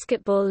women's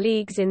basketball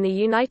leagues in the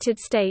United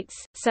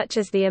States, such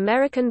as the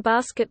American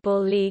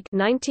Basketball League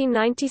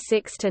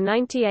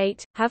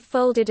 (1996–98), have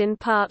folded in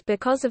part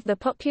because of the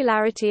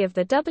popularity of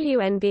the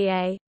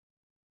WNBA.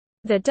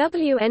 The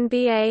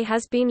WNBA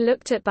has been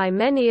looked at by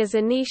many as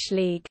a niche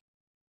league.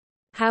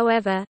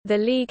 However, the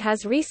league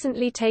has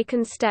recently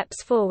taken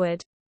steps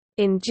forward.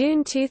 In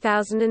June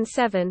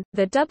 2007,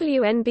 the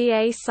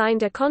WNBA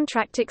signed a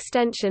contract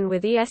extension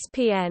with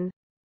ESPN.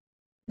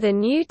 The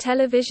new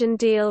television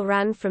deal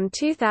ran from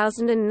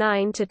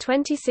 2009 to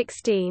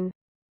 2016.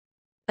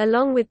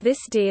 Along with this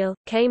deal,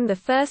 came the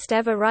first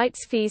ever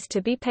rights fees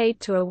to be paid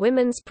to a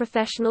women's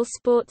professional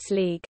sports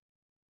league.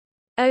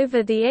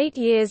 Over the 8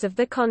 years of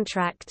the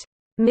contract,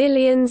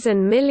 millions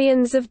and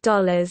millions of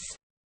dollars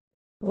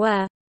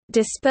were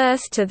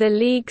dispersed to the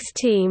league's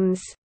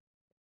teams.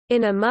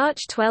 In a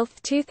March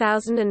 12,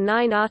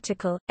 2009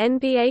 article,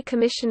 NBA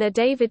Commissioner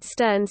David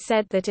Stern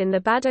said that in the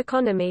bad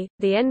economy,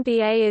 the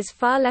NBA is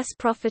far less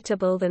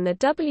profitable than the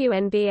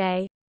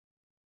WNBA.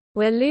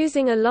 We're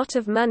losing a lot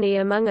of money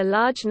among a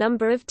large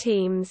number of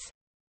teams.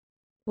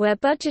 We're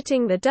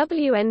budgeting the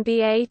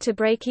WNBA to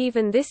break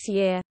even this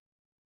year.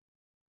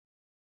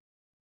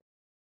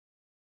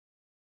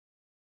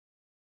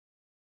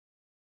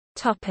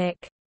 Topic: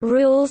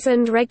 Rules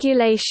and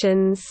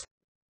regulations.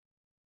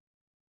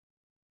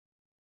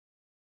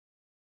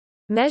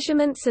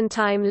 Measurements and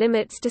time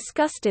limits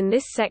discussed in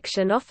this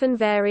section often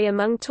vary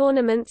among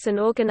tournaments and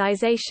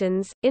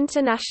organizations.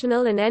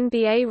 International and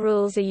NBA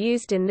rules are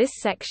used in this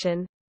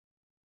section.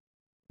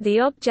 The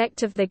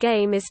object of the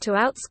game is to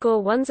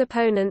outscore one's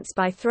opponents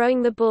by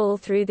throwing the ball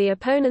through the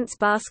opponent's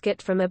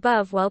basket from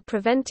above while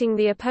preventing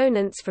the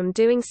opponents from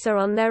doing so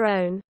on their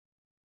own.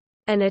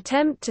 An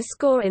attempt to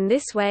score in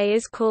this way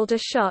is called a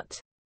shot.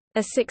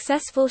 A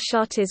successful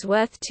shot is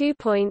worth 2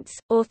 points,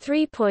 or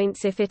 3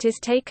 points if it is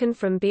taken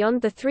from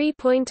beyond the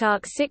three-point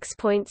arc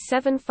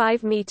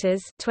 6.75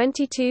 meters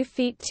 (22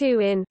 feet 2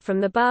 in) from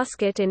the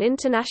basket in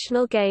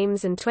international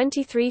games and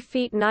 23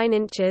 feet 9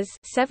 inches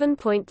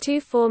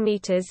 (7.24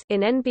 meters)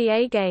 in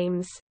NBA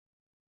games.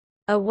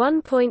 A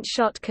one-point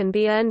shot can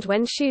be earned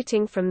when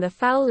shooting from the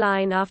foul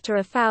line after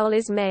a foul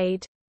is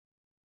made.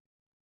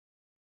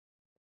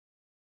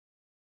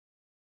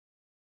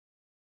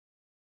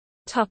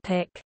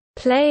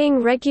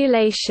 Playing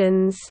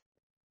regulations.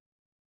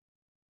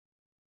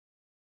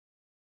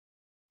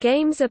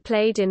 Games are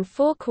played in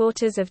 4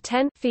 quarters of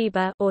 10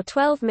 FIBA or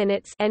 12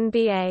 minutes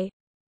NBA.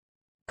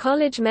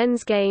 College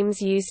men's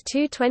games use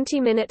 2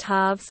 20-minute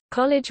halves,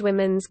 college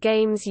women's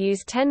games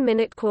use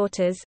 10-minute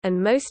quarters,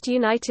 and most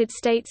United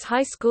States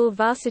high school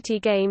varsity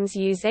games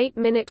use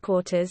 8-minute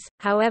quarters.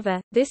 However,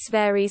 this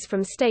varies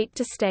from state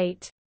to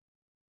state.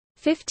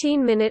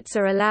 15 minutes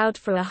are allowed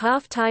for a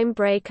half-time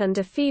break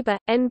under FIBA,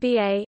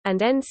 NBA, and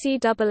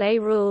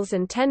NCAA rules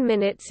and 10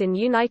 minutes in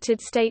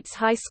United States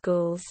high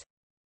schools.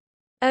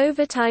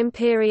 Overtime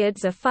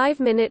periods are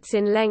 5 minutes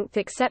in length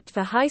except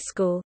for high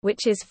school,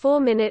 which is 4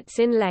 minutes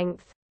in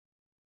length.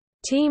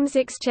 Teams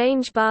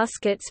exchange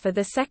baskets for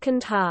the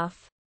second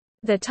half.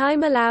 The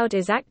time allowed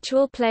is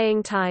actual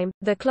playing time,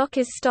 the clock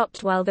is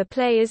stopped while the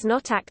play is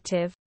not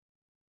active.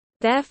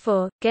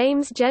 Therefore,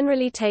 games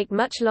generally take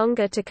much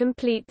longer to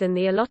complete than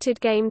the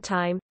allotted game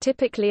time,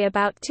 typically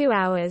about 2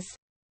 hours.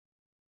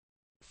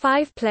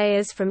 5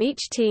 players from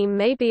each team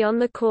may be on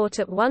the court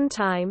at one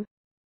time.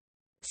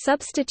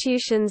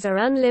 Substitutions are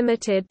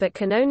unlimited but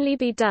can only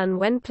be done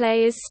when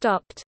play is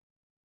stopped.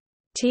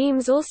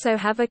 Teams also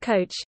have a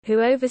coach,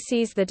 who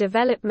oversees the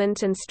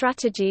development and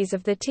strategies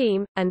of the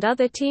team, and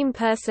other team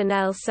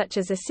personnel such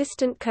as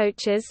assistant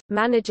coaches,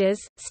 managers,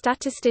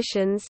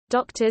 statisticians,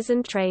 doctors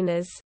and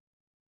trainers.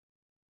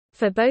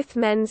 For both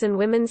men's and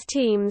women's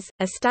teams,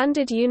 a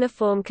standard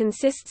uniform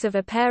consists of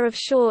a pair of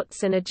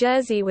shorts and a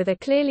jersey with a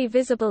clearly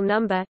visible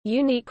number,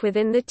 unique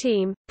within the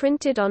team,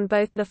 printed on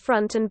both the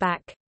front and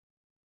back.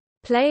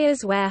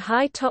 Players wear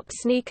high-top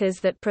sneakers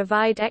that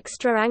provide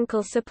extra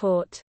ankle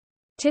support.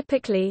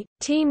 Typically,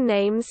 team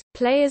names,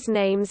 players'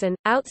 names and,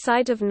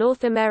 outside of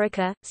North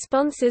America,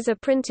 sponsors are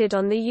printed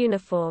on the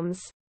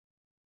uniforms.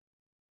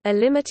 A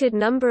limited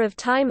number of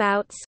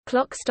timeouts,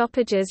 clock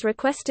stoppages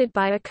requested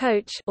by a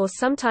coach or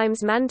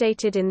sometimes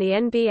mandated in the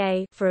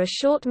NBA for a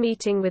short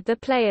meeting with the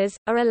players,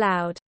 are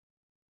allowed.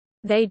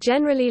 They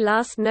generally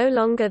last no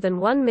longer than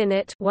 1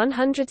 minute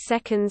 100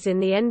 seconds in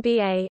the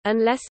NBA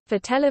unless, for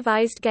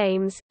televised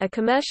games, a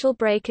commercial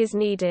break is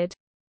needed.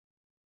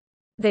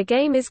 The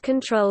game is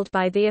controlled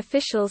by the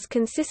officials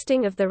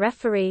consisting of the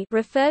referee,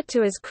 referred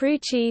to as crew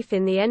chief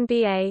in the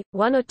NBA,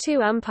 1 or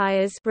 2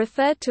 umpires,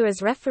 referred to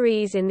as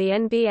referees in the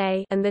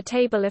NBA, and the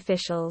table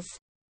officials.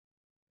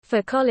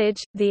 For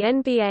college, the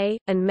NBA,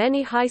 and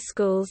many high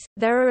schools,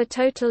 there are a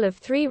total of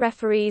 3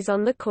 referees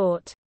on the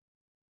court.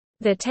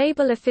 The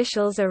table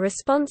officials are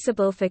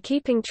responsible for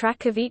keeping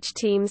track of each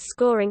team's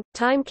scoring,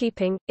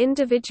 timekeeping,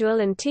 individual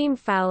and team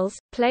fouls,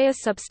 player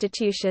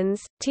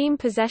substitutions, team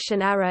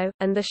possession arrow,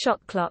 and the shot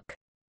clock.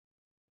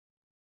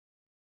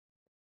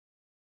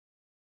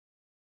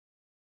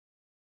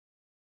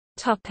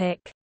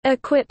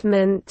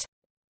 Equipment.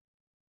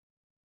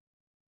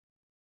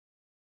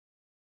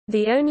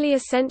 The only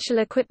essential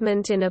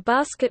equipment in a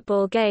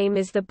basketball game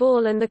is the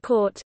ball and the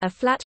court, a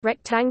flat,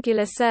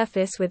 rectangular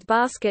surface with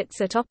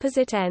baskets at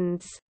opposite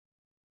ends.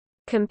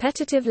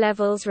 Competitive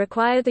levels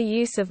require the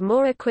use of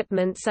more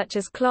equipment such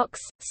as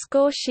clocks,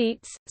 score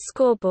sheets,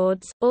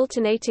 scoreboards,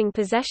 alternating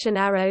possession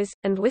arrows,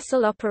 and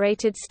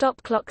whistle-operated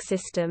stop clock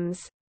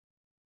systems.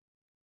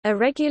 A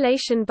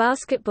regulation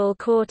basketball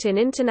court in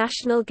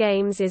international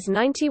games is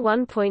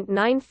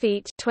 91.9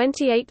 feet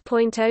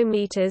 (28.0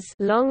 meters)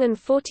 long and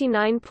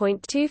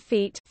 49.2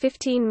 feet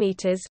 (15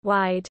 meters)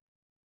 wide.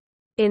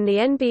 In the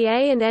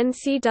NBA and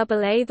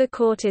NCAA the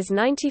court is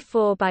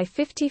 94 by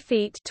 50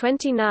 feet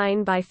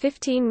 (29 by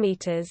 15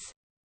 meters).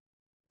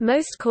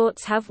 Most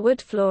courts have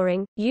wood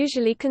flooring,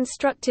 usually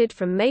constructed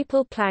from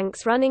maple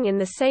planks running in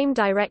the same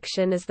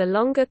direction as the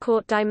longer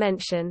court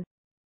dimension.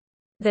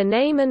 The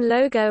name and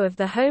logo of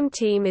the home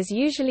team is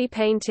usually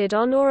painted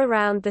on or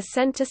around the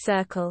center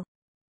circle.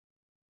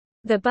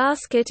 The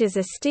basket is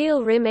a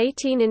steel rim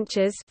 18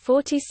 inches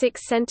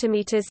 (46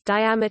 centimeters)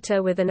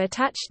 diameter with an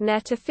attached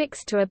net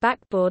affixed to a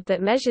backboard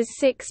that measures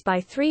 6 by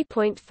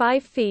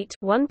 3.5 feet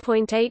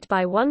 (1.8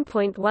 by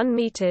 1.1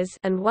 meters)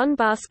 and one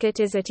basket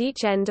is at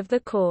each end of the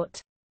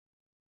court.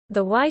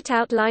 The white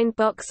outlined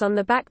box on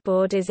the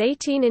backboard is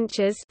 18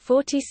 inches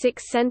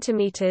 (46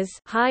 centimeters)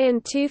 high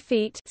and 2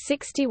 feet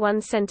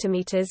 (61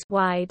 centimeters)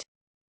 wide.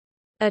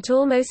 At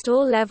almost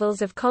all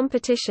levels of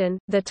competition,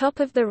 the top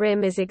of the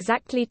rim is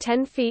exactly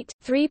 10 feet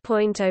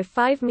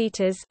 (3.05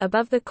 meters)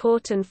 above the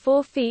court and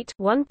 4 feet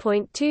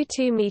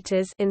 (1.22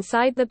 meters)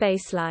 inside the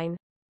baseline.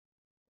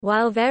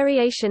 While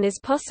variation is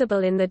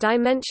possible in the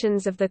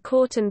dimensions of the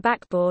court and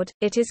backboard,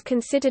 it is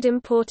considered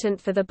important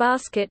for the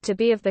basket to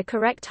be of the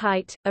correct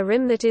height. A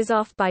rim that is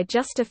off by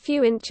just a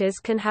few inches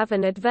can have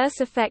an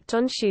adverse effect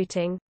on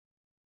shooting.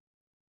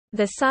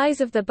 The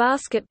size of the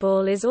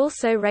basketball is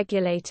also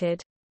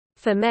regulated.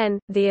 For men,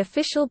 the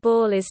official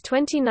ball is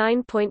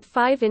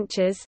 29.5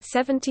 inches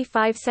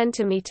 (75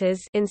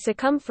 centimeters) in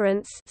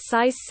circumference,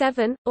 size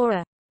 7, or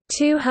a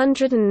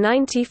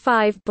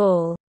 295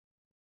 ball,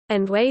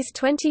 and weighs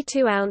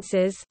 22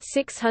 ounces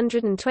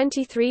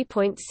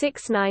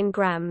 (623.69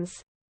 grams).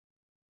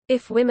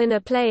 If women are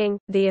playing,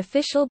 the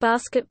official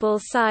basketball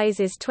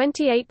size is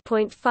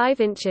 28.5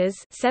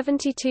 inches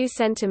 (72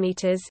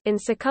 centimeters) in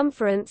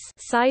circumference,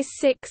 size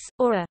 6,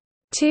 or a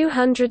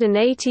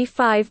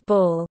 285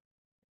 ball,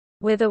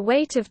 with a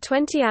weight of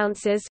 20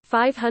 ounces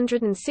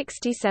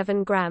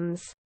 (567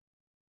 grams).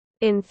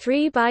 In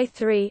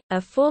 3x3,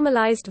 a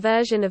formalized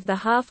version of the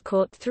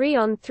half-court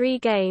 3-on-3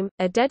 game,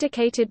 a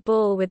dedicated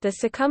ball with the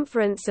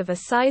circumference of a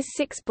size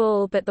 6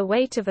 ball but the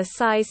weight of a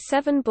size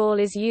 7 ball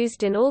is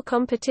used in all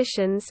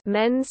competitions,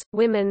 men's,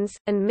 women's,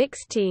 and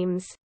mixed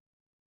teams.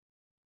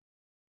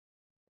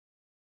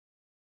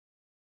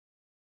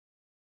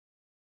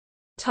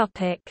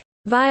 Topic: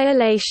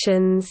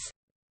 Violations.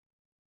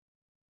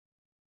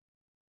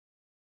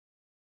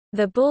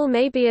 The ball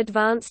may be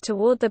advanced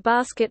toward the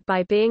basket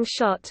by being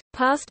shot,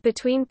 passed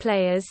between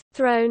players,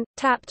 thrown,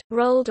 tapped,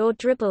 rolled or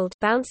dribbled,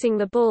 bouncing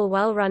the ball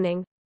while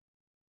running.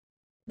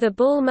 The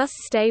ball must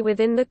stay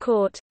within the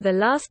court. The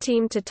last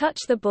team to touch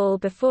the ball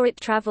before it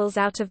travels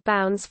out of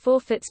bounds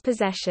forfeits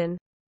possession.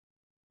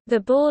 The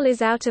ball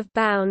is out of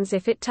bounds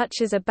if it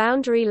touches a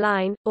boundary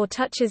line, or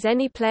touches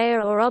any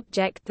player or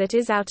object that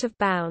is out of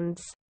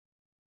bounds.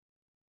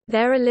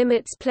 There are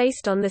limits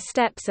placed on the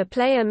steps a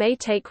player may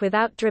take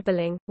without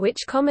dribbling,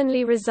 which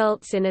commonly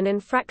results in an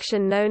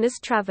infraction known as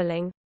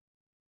traveling.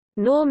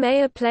 Nor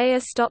may a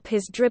player stop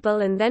his dribble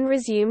and then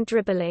resume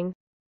dribbling.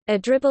 A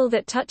dribble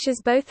that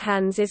touches both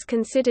hands is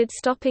considered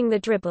stopping the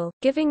dribble,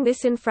 giving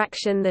this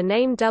infraction the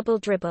name double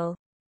dribble.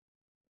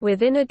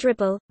 Within a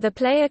dribble, the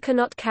player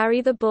cannot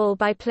carry the ball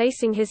by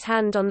placing his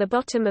hand on the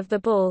bottom of the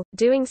ball,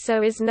 doing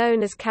so is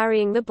known as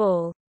carrying the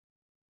ball.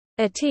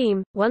 A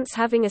team, once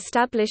having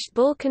established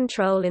ball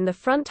control in the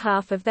front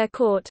half of their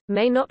court,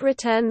 may not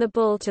return the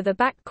ball to the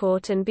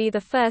backcourt and be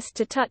the first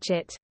to touch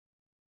it.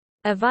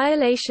 A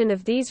violation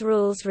of these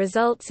rules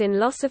results in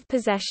loss of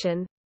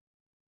possession.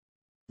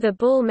 The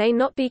ball may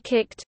not be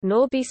kicked,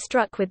 nor be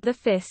struck with the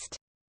fist.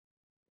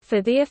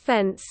 For the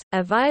offense,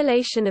 a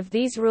violation of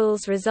these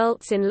rules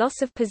results in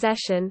loss of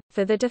possession.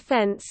 For the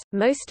defense,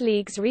 most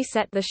leagues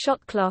reset the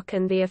shot clock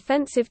and the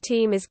offensive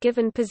team is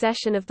given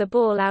possession of the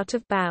ball out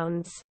of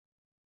bounds.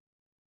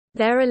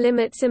 There are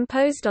limits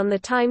imposed on the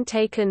time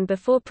taken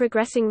before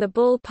progressing the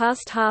ball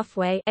past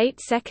halfway,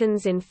 8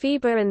 seconds in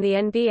FIBA and the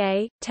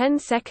NBA, 10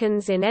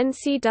 seconds in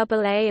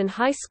NCAA and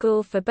high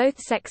school for both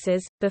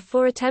sexes,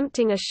 before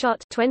attempting a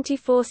shot,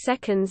 24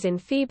 seconds in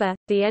FIBA,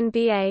 the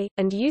NBA,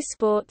 and U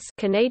Sports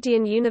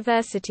Canadian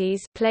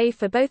universities play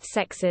for both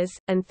sexes,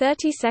 and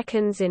 30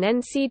 seconds in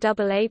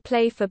NCAA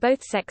play for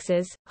both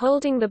sexes,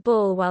 holding the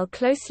ball while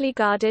closely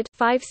guarded,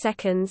 5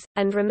 seconds,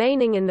 and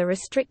remaining in the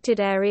restricted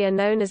area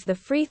known as the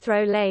free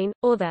throw lane,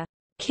 or the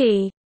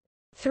key,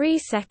 3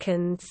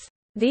 seconds.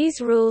 These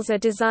rules are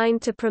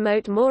designed to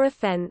promote more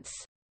offense.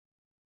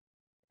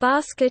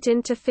 Basket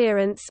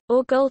interference,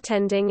 or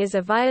goaltending, is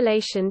a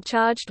violation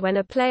charged when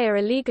a player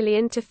illegally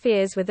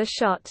interferes with a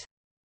shot.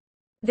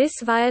 This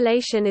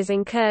violation is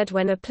incurred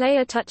when a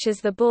player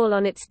touches the ball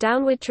on its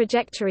downward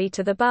trajectory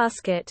to the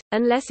basket,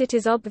 unless it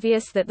is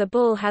obvious that the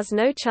ball has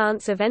no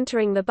chance of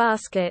entering the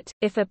basket,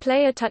 if a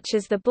player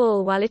touches the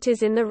ball while it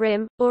is in the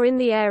rim, or in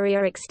the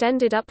area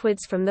extended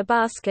upwards from the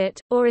basket,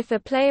 or if a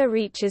player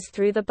reaches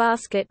through the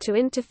basket to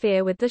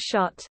interfere with the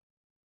shot.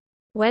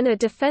 When a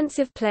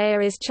defensive player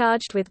is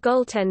charged with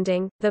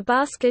goaltending, the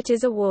basket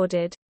is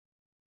awarded.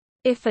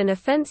 If an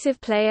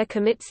offensive player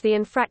commits the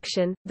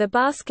infraction, the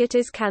basket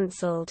is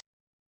cancelled.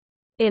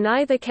 In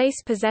either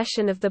case,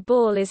 possession of the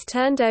ball is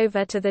turned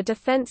over to the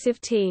defensive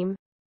team.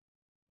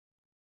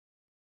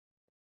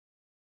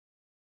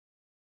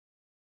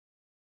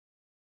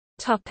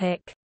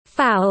 Topic: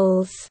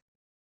 Fouls.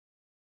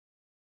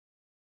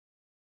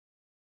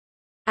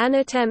 An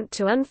attempt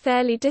to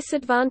unfairly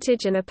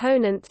disadvantage an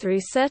opponent through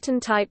certain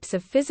types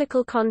of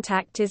physical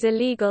contact is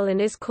illegal and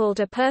is called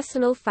a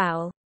personal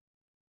foul.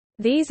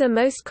 These are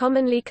most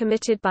commonly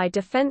committed by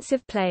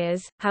defensive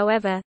players,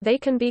 however, they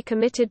can be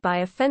committed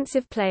by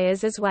offensive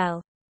players as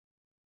well.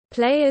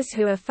 Players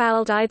who are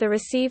fouled either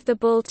receive the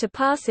ball to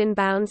pass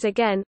inbounds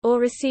again,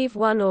 or receive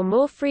one or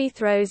more free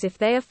throws if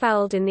they are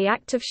fouled in the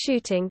act of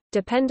shooting,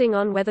 depending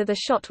on whether the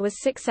shot was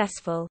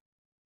successful.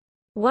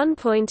 1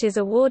 point is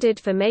awarded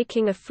for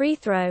making a free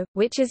throw,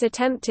 which is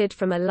attempted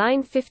from a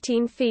line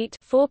 15 feet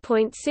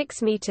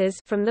 (4.6 meters)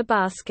 from the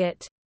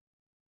basket.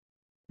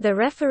 The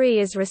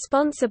referee is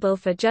responsible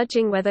for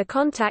judging whether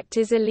contact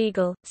is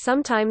illegal,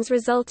 sometimes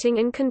resulting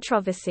in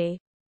controversy.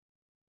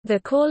 The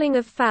calling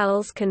of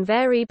fouls can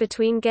vary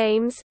between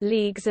games,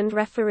 leagues and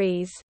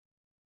referees.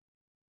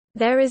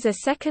 There is a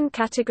second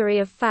category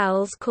of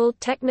fouls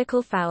called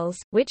technical fouls,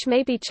 which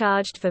may be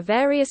charged for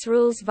various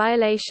rules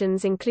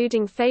violations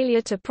including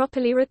failure to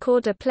properly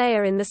record a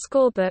player in the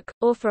scorebook,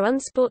 or for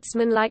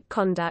unsportsmanlike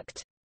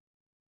conduct.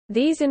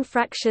 These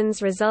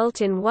infractions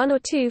result in 1 or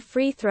 2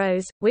 free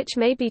throws, which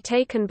may be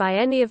taken by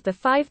any of the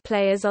 5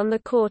 players on the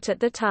court at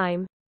the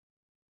time.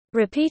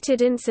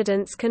 Repeated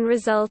incidents can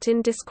result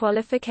in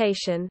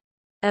disqualification.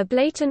 A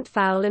blatant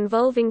foul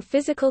involving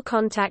physical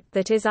contact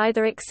that is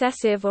either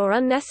excessive or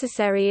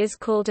unnecessary is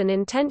called an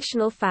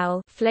intentional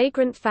foul,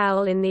 flagrant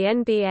foul in the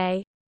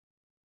NBA.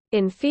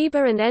 In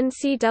FIBA and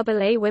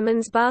NCAA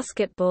women's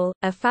basketball,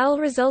 a foul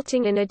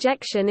resulting in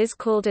ejection is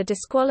called a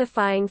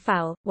disqualifying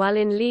foul, while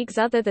in leagues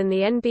other than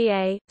the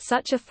NBA,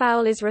 such a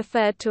foul is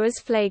referred to as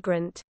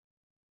flagrant.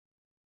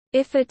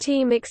 If a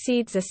team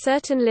exceeds a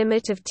certain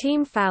limit of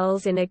team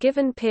fouls in a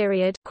given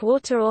period,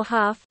 quarter or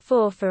half,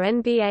 4 for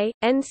NBA,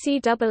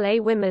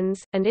 NCAA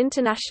women's, and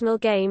international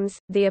games,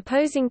 the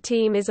opposing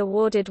team is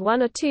awarded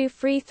 1 or 2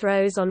 free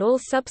throws on all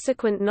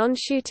subsequent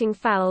non-shooting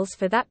fouls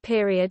for that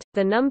period,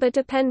 the number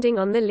depending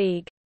on the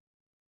league.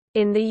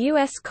 In the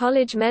U.S.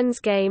 college men's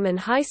game and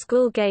high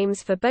school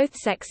games for both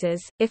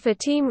sexes, if a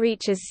team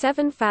reaches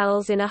 7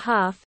 fouls in a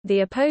half,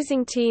 the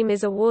opposing team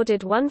is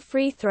awarded 1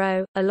 free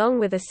throw, along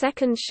with a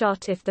second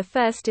shot if the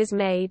first is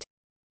made.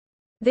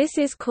 This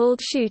is called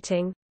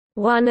shooting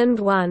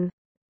 1-and-1.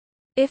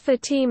 If a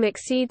team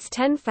exceeds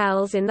 10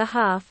 fouls in the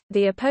half,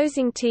 the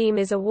opposing team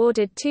is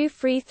awarded 2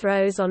 free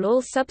throws on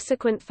all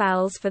subsequent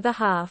fouls for the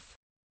half.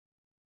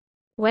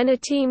 When a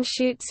team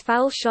shoots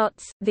foul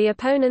shots, the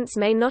opponents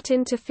may not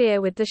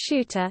interfere with the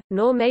shooter,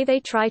 nor may they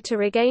try to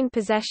regain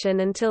possession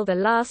until the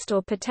last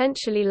or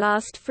potentially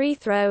last free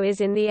throw is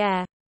in the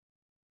air.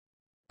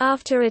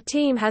 After a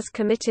team has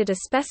committed a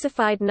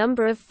specified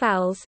number of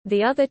fouls,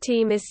 the other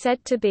team is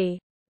said to be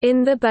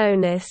in the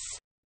bonus.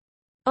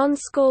 On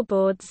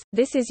scoreboards,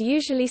 this is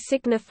usually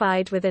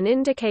signified with an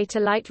indicator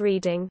light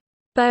reading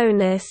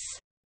bonus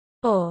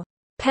or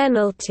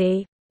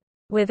penalty,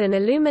 with an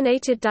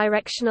illuminated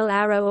directional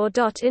arrow or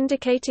dot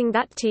indicating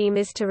that team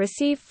is to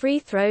receive free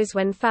throws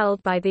when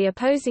fouled by the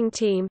opposing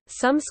team.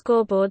 Some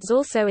scoreboards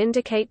also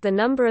indicate the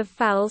number of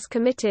fouls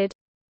committed.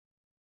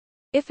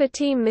 If a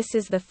team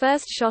misses the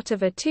first shot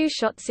of a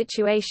 2-shot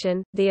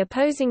situation, the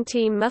opposing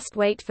team must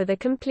wait for the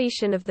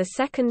completion of the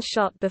second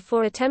shot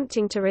before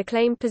attempting to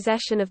reclaim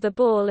possession of the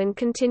ball and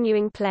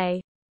continuing play.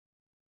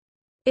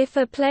 If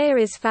a player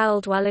is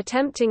fouled while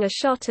attempting a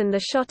shot and the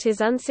shot is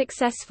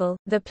unsuccessful,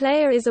 the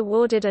player is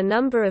awarded a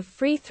number of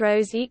free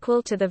throws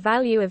equal to the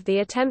value of the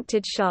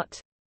attempted shot.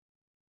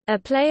 A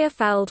player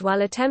fouled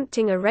while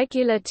attempting a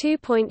regular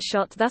 2-point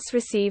shot thus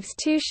receives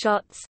 2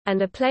 shots,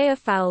 and a player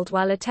fouled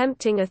while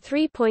attempting a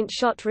 3-point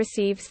shot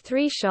receives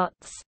 3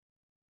 shots.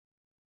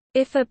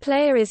 If a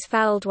player is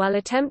fouled while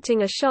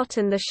attempting a shot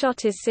and the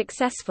shot is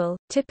successful,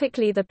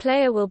 typically the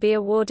player will be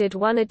awarded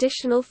 1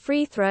 additional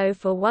free throw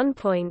for 1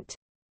 point.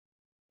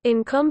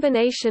 In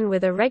combination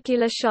with a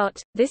regular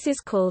shot, this is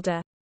called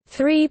a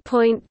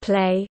 3-point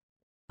play,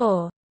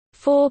 or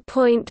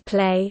 4-point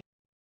play,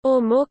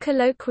 or more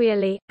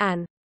colloquially,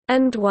 an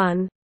and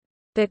 1,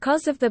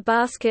 because of the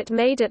basket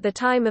made at the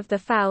time of the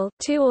foul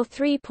 2 or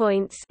 3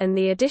 points and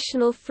the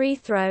additional free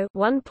throw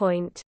 1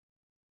 point.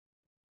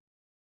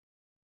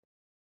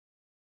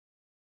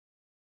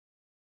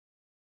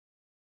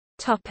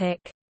 Topic: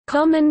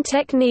 Common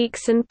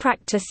techniques and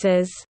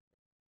practices.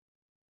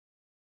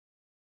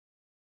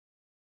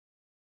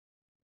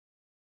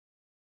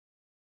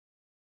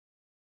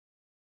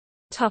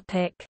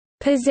 Topic: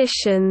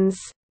 Positions.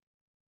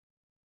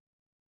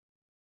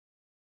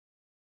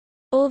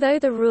 Although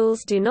the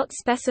rules do not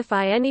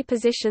specify any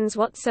positions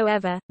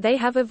whatsoever, they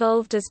have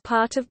evolved as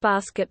part of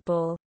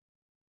basketball.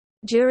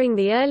 During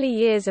the early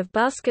years of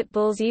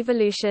basketball's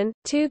evolution,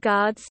 2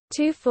 guards,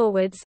 2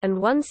 forwards,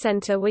 and 1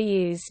 center were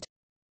used.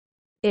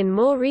 In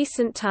more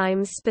recent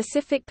times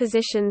specific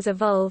positions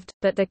evolved,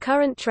 but the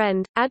current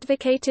trend,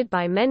 advocated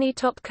by many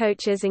top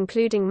coaches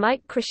including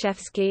Mike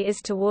Krzyzewski,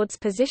 is towards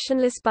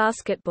positionless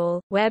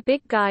basketball, where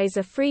big guys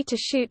are free to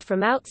shoot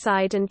from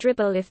outside and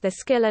dribble if their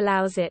skill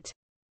allows it.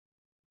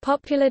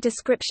 Popular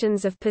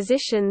descriptions of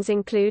positions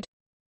include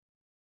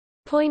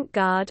point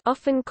guard,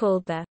 often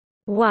called the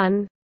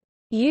 1,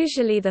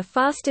 usually the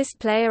fastest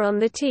player on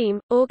the team,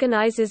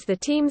 organizes the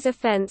team's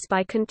offense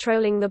by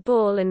controlling the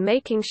ball and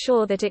making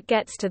sure that it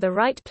gets to the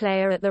right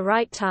player at the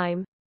right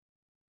time.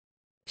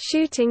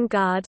 Shooting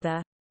guard,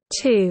 the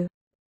 2,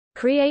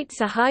 creates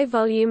a high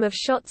volume of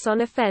shots on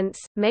offense,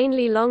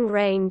 mainly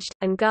long-ranged,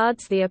 and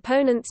guards the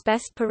opponent's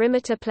best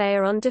perimeter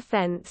player on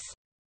defense.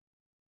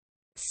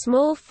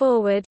 Small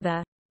forward,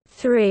 the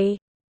 3,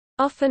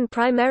 often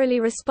primarily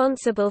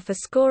responsible for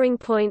scoring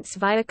points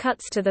via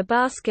cuts to the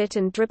basket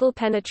and dribble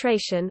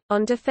penetration,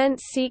 on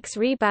defense seeks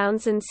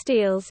rebounds and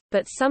steals,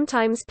 but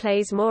sometimes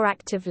plays more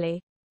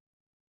actively.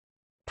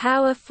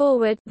 Power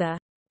forward, the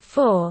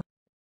 4,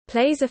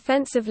 plays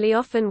offensively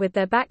often with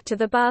their back to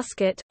the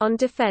basket, on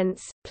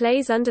defense,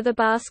 plays under the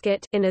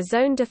basket in a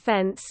zone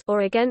defense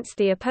or against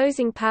the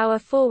opposing power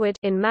forward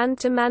in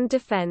man-to-man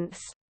defense.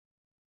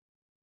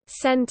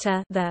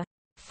 Center, the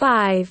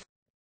 5,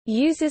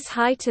 uses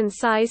height and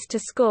size to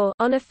score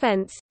on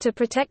offense, to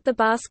protect the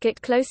basket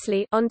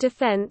closely on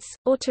defense,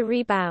 or to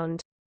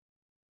rebound.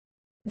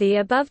 The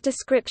above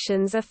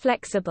descriptions are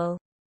flexible.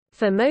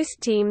 For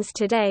most teams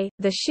today,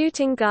 the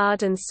shooting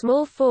guard and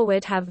small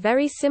forward have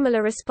very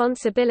similar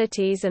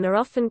responsibilities and are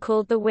often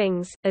called the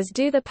wings, as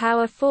do the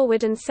power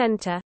forward and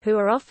center, who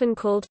are often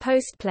called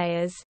post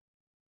players.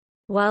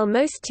 While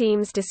most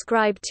teams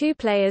describe 2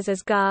 players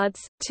as guards,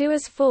 2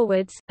 as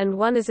forwards, and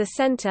 1 as a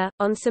center,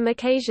 on some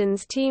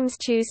occasions teams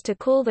choose to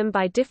call them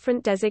by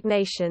different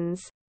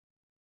designations.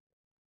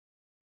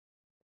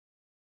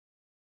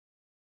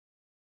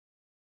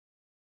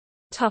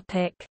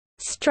 Topic: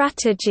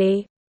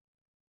 Strategy.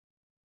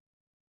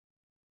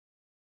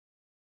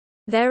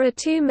 There are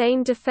 2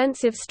 main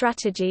defensive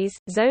strategies,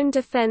 zone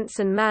defense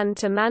and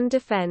man-to-man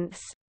defense.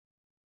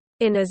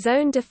 In a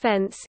zone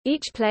defense,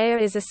 each player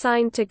is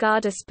assigned to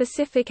guard a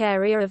specific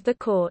area of the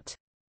court.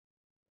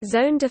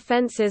 Zone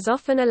defenses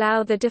often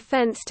allow the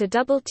defense to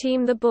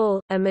double-team the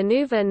ball, a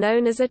maneuver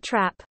known as a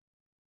trap.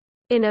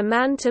 In a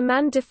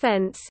man-to-man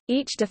defense,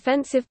 each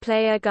defensive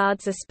player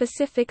guards a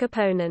specific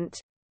opponent.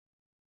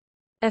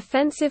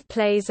 Offensive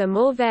plays are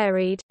more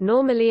varied,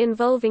 normally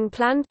involving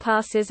planned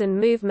passes and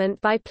movement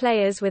by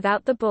players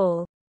without the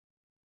ball.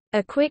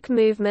 A quick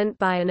movement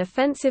by an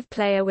offensive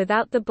player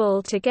without the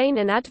ball to gain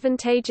an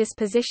advantageous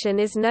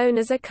position is known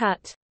as a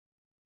cut.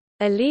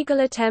 A legal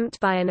attempt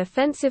by an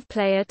offensive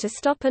player to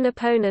stop an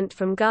opponent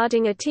from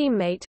guarding a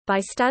teammate, by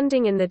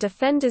standing in the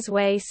defender's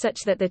way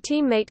such that the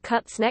teammate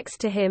cuts next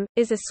to him,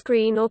 is a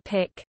screen or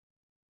pick.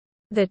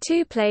 The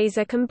 2 plays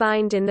are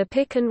combined in the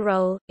pick and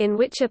roll, in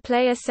which a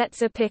player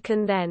sets a pick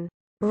and then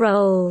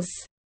rolls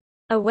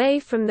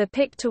away from the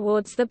pick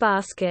towards the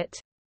basket.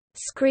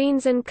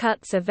 Screens and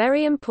cuts are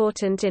very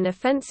important in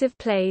offensive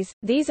plays,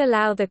 these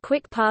allow the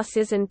quick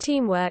passes and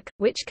teamwork,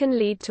 which can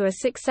lead to a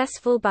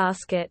successful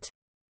basket.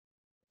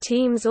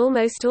 Teams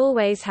almost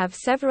always have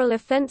several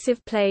offensive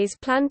plays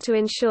planned to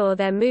ensure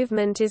their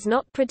movement is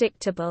not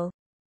predictable.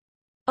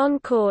 On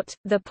court,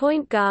 the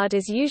point guard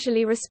is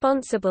usually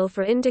responsible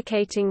for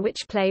indicating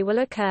which play will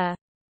occur.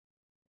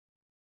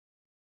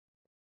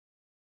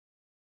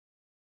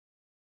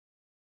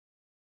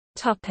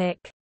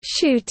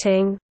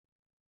 Shooting.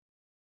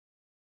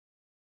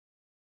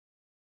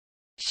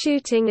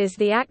 Shooting is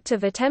the act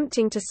of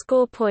attempting to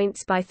score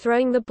points by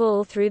throwing the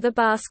ball through the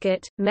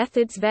basket,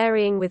 methods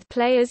varying with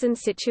players and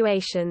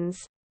situations.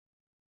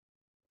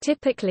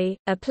 Typically,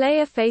 a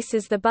player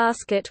faces the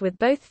basket with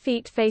both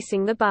feet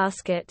facing the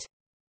basket.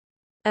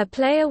 A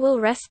player will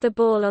rest the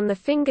ball on the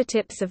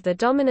fingertips of the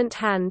dominant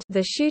hand,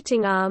 the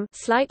shooting arm,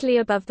 slightly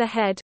above the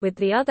head, with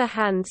the other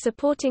hand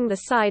supporting the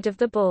side of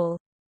the ball.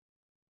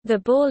 The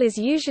ball is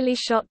usually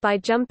shot by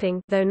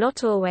jumping, though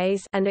not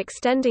always, and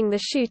extending the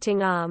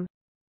shooting arm.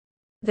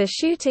 The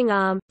shooting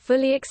arm,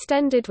 fully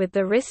extended with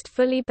the wrist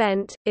fully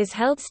bent, is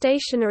held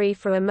stationary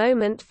for a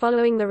moment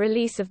following the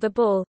release of the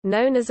ball,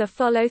 known as a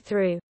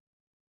follow-through.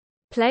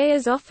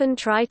 Players often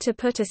try to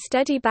put a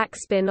steady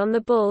backspin on the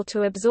ball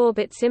to absorb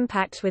its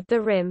impact with the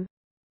rim.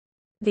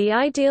 The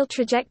ideal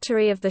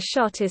trajectory of the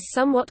shot is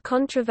somewhat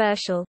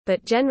controversial,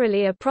 but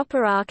generally a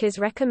proper arc is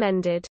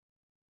recommended.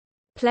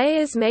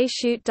 Players may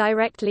shoot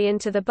directly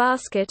into the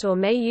basket or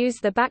may use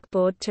the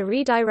backboard to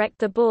redirect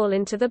the ball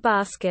into the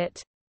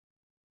basket.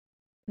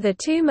 The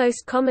two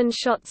most common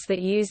shots that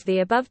use the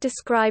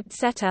above-described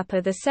setup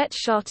are the set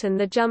shot and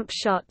the jump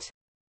shot.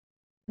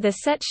 The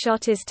set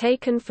shot is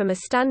taken from a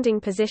standing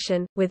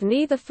position, with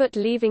neither foot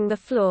leaving the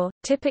floor,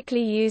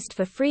 typically used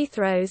for free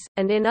throws,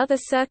 and in other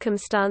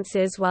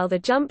circumstances while the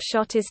jump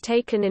shot is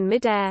taken in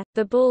mid-air,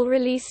 the ball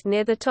released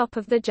near the top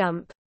of the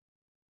jump.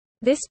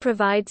 This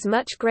provides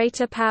much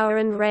greater power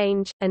and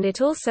range, and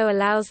it also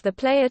allows the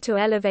player to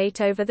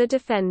elevate over the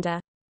defender.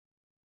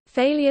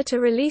 Failure to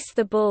release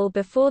the ball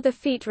before the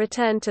feet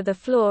return to the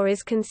floor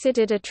is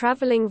considered a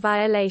traveling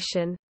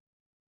violation.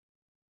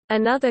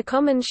 Another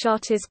common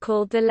shot is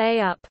called the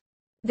layup.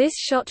 This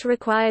shot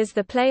requires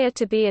the player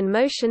to be in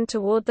motion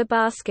toward the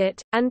basket,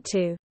 and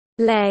to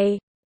lay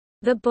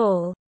the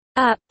ball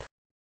up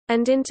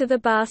and into the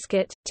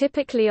basket,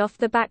 typically off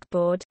the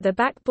backboard. The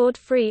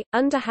backboard-free,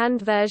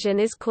 underhand version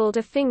is called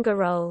a finger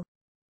roll.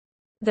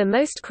 The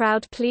most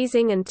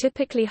crowd-pleasing and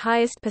typically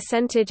highest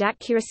percentage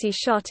accuracy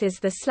shot is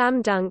the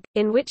slam dunk,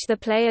 in which the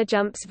player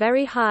jumps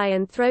very high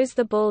and throws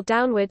the ball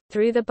downward,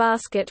 through the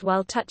basket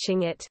while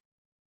touching it.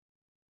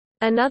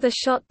 Another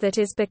shot that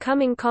is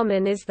becoming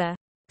common is the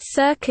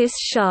circus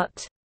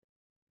shot.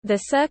 The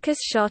circus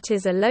shot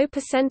is a low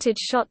percentage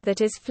shot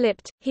that is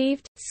flipped,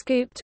 heaved,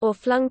 scooped, or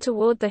flung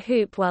toward the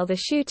hoop while the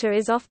shooter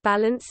is off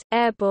balance,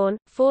 airborne,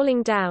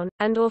 falling down,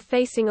 and/or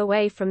facing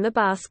away from the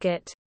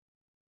basket.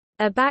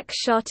 A back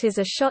shot is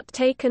a shot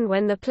taken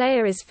when the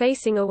player is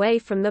facing away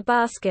from the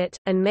basket,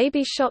 and may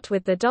be shot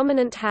with the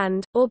dominant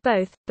hand, or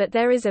both, but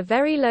there is a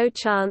very low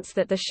chance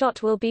that the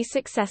shot will be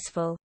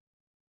successful.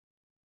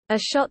 A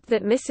shot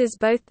that misses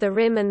both the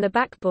rim and the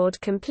backboard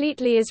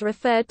completely is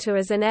referred to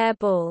as an air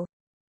ball.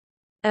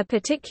 A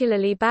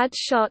particularly bad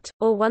shot,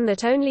 or one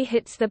that only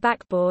hits the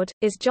backboard,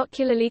 is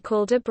jocularly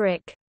called a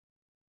brick.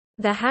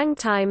 The hang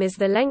time is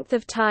the length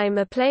of time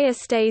a player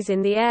stays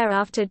in the air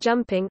after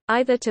jumping,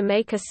 either to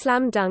make a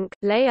slam dunk,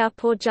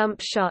 layup or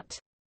jump shot.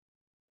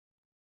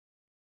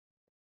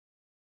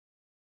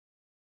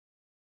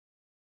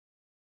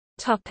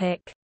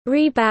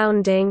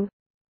 Rebounding.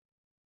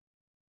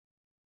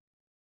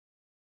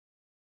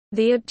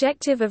 The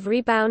objective of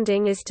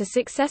rebounding is to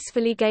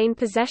successfully gain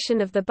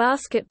possession of the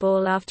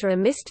basketball after a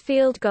missed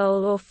field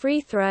goal or free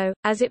throw,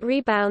 as it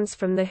rebounds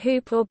from the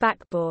hoop or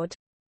backboard.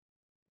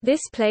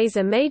 This plays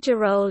a major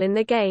role in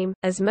the game,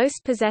 as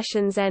most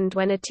possessions end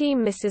when a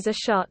team misses a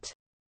shot.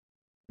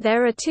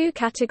 There are two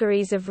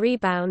categories of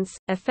rebounds: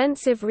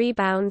 offensive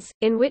rebounds,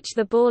 in which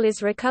the ball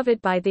is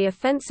recovered by the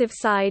offensive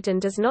side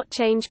and does not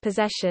change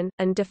possession,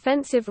 and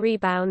defensive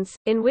rebounds,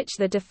 in which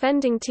the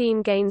defending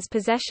team gains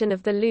possession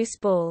of the loose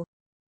ball.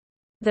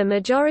 The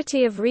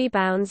majority of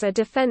rebounds are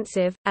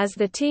defensive, as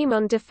the team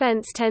on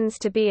defense tends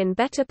to be in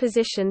better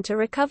position to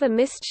recover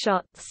missed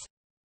shots.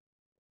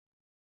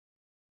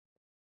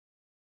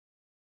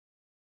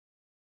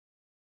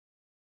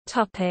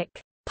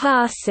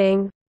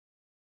 Passing.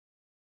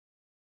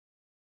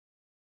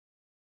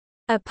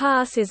 A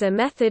pass is a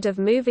method of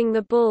moving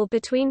the ball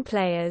between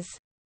players.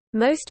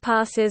 Most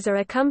passes are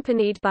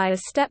accompanied by a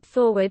step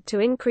forward to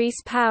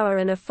increase power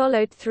and are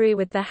followed through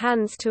with the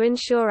hands to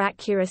ensure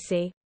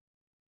accuracy.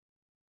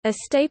 A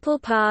staple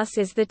pass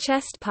is the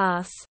chest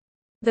pass.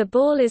 The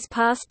ball is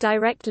passed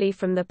directly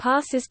from the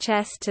passer's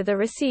chest to the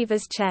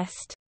receiver's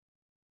chest.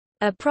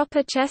 A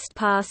proper chest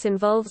pass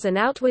involves an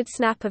outward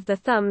snap of the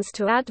thumbs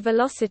to add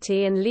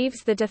velocity and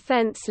leaves the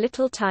defense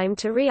little time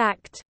to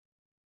react.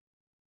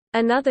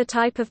 Another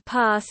type of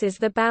pass is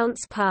the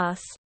bounce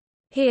pass.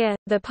 Here,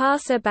 the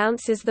passer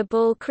bounces the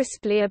ball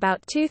crisply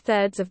about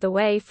 2/3 of the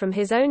way from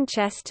his own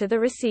chest to the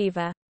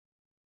receiver.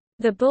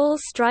 The ball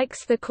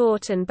strikes the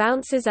court and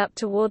bounces up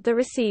toward the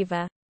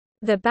receiver.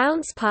 The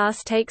bounce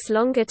pass takes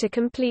longer to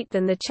complete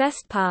than the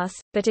chest pass,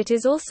 but it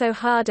is also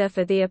harder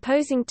for the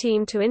opposing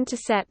team to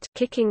intercept.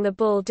 Kicking the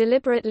ball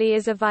deliberately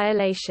is a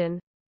violation.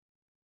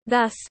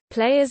 Thus,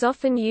 players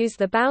often use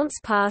the bounce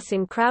pass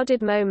in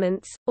crowded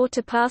moments, or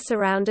to pass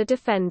around a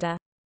defender.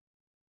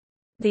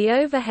 The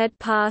overhead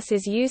pass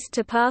is used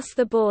to pass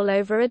the ball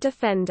over a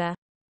defender.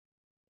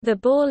 The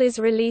ball is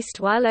released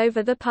while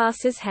over the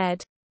passer's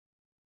head.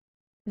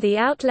 The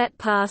outlet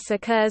pass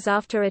occurs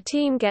after a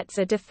team gets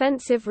a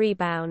defensive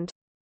rebound.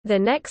 The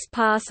next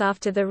pass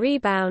after the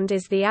rebound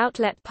is the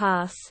outlet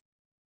pass.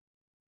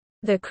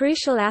 The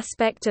crucial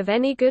aspect of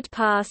any good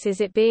pass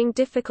is it being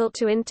difficult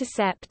to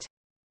intercept.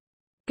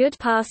 Good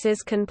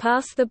passers can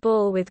pass the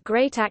ball with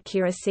great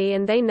accuracy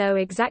and they know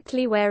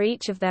exactly where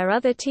each of their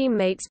other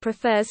teammates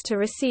prefers to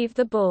receive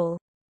the ball.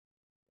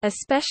 A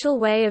special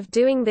way of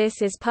doing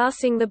this is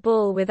passing the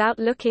ball without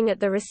looking at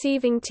the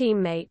receiving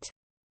teammate.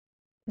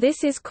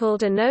 This is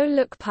called a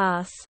no-look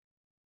pass.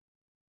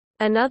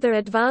 Another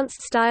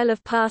advanced style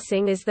of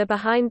passing is the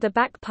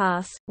behind-the-back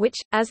pass, which,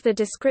 as the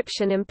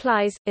description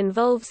implies,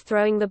 involves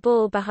throwing the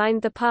ball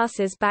behind the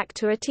passer's back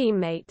to a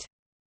teammate.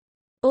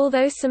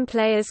 Although some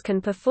players can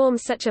perform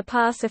such a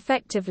pass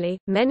effectively,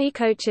 many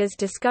coaches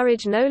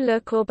discourage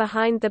no-look or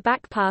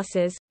behind-the-back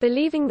passes,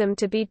 believing them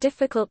to be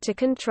difficult to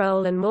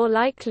control and more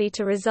likely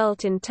to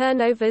result in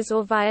turnovers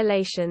or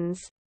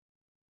violations.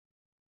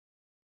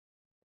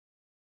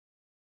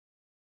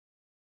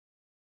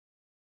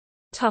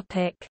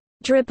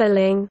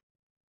 Dribbling.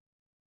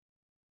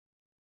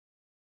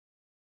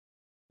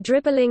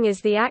 Dribbling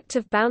is the act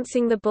of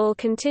bouncing the ball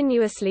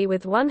continuously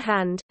with one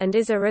hand, and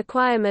is a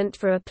requirement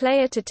for a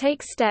player to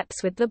take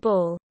steps with the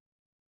ball.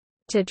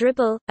 To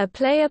dribble, a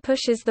player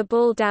pushes the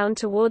ball down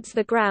towards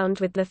the ground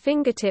with the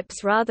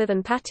fingertips rather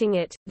than patting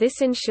it.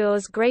 This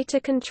ensures greater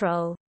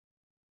control.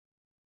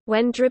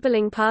 When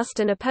dribbling past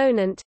an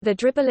opponent, the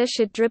dribbler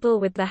should dribble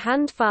with the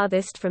hand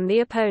farthest from the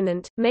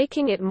opponent,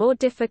 making it more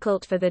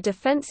difficult for the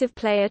defensive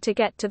player to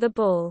get to the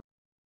ball.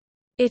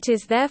 It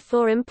is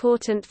therefore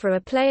important for a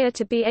player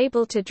to be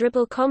able to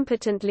dribble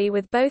competently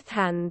with both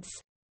hands.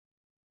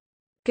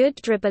 Good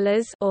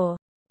dribblers, or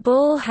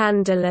ball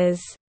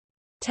handlers,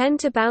 tend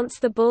to bounce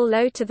the ball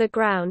low to the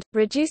ground,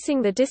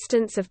 reducing the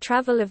distance of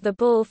travel of the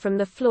ball from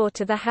the floor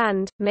to the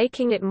hand,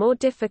 making it more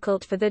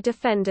difficult for the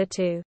defender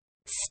to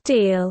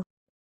steal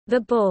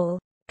the ball.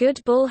 Good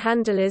ball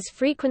handlers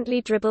frequently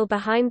dribble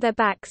behind their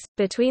backs,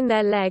 between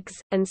their legs,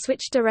 and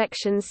switch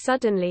directions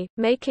suddenly,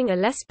 making a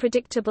less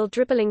predictable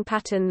dribbling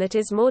pattern that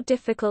is more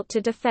difficult to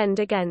defend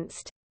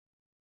against.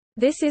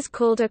 This is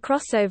called a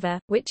crossover,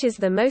 which is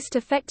the most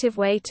effective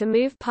way to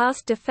move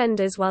past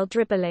defenders while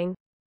dribbling.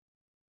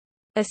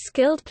 A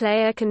skilled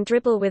player can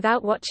dribble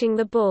without watching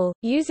the ball,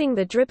 using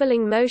the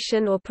dribbling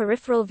motion or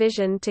peripheral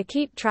vision to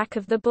keep track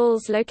of the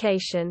ball's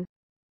location.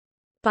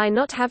 By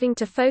not having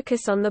to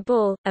focus on the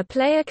ball, a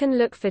player can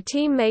look for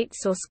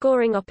teammates or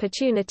scoring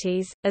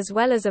opportunities, as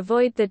well as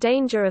avoid the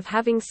danger of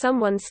having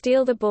someone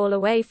steal the ball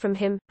away from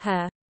him,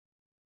 her.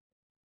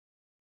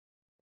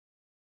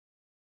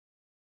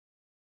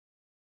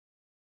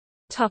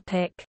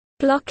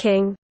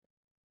 Blocking.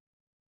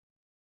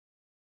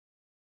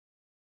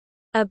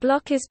 A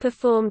block is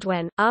performed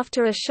when,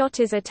 after a shot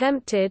is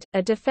attempted,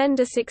 a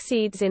defender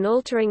succeeds in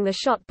altering the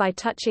shot by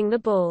touching the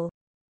ball.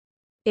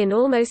 In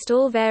almost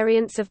all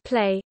variants of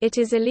play, it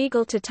is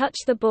illegal to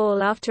touch the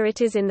ball after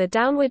it is in the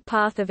downward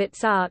path of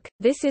its arc.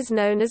 This is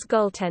known as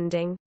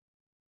goaltending.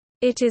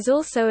 It is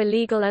also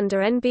illegal under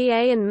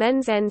NBA and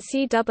men's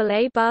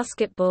NCAA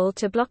basketball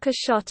to block a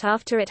shot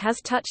after it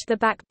has touched the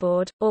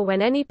backboard, or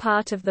when any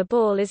part of the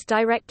ball is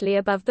directly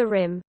above the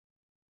rim.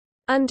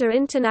 Under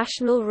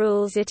international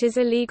rules, it is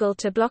illegal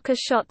to block a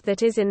shot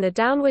that is in the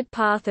downward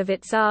path of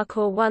its arc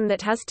or one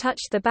that has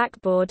touched the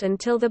backboard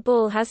until the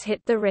ball has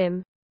hit the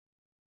rim.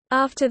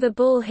 After the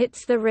ball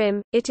hits the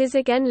rim, it is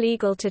again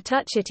legal to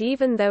touch it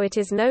even though it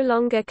is no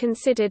longer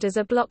considered as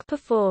a block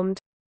performed.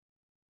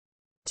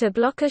 To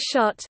block a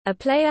shot, a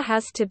player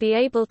has to be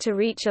able to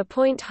reach a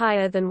point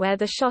higher than where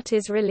the shot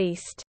is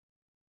released.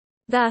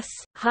 Thus,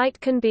 height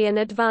can be an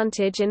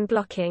advantage in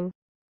blocking.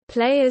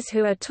 Players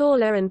who are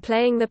taller and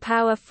playing the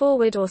power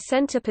forward or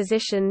center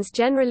positions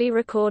generally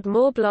record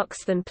more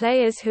blocks than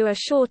players who are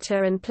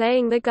shorter and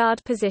playing the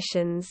guard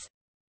positions.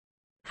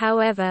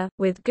 However,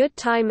 with good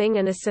timing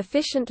and a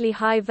sufficiently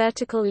high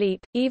vertical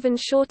leap, even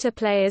shorter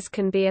players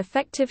can be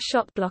effective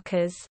shot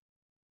blockers.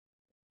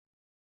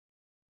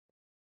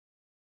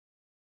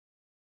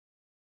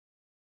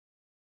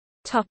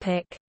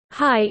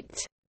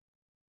 Height.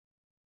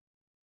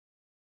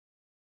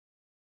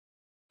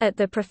 At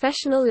the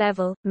professional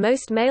level,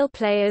 most male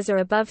players are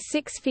above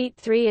 6 feet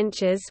 3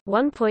 inches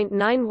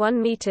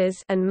 (1.91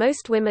 meters) and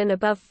most women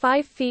above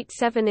 5 feet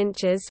 7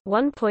 inches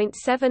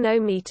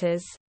 (1.70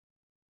 meters).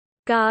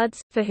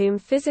 Guards, for whom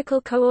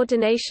physical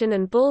coordination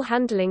and ball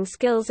handling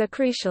skills are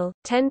crucial,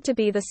 tend to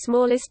be the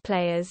smallest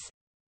players.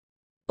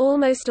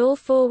 Almost all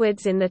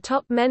forwards in the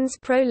top men's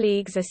pro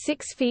leagues are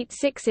 6 feet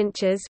 6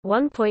 inches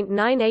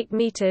 (1.98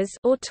 meters)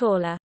 or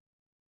taller.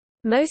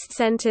 Most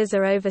centers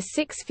are over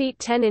 6 feet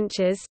 10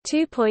 inches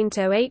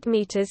 (2.08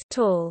 meters)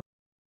 tall.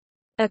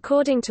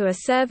 According to a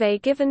survey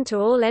given to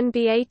all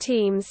NBA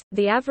teams,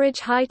 the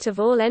average height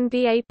of all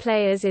NBA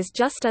players is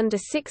just under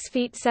 6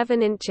 feet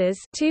 7 inches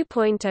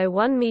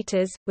 (2.01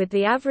 meters), with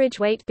the average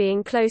weight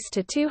being close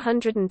to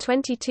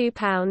 222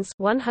 pounds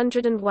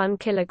 (101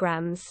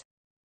 kilograms).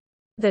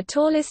 The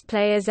tallest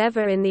players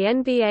ever in the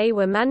NBA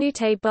were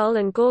Manute Bol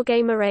and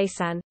Jorge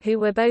Marasan, who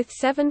were both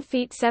 7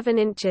 feet 7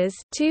 inches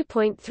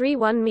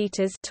 (2.31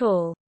 meters)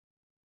 tall.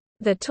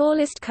 The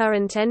tallest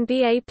current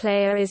NBA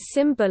player is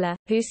Sim Buller,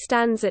 who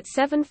stands at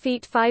 7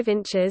 feet 5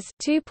 inches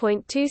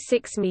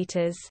 (2.26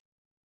 meters).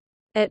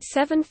 At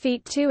 7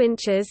 feet 2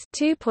 inches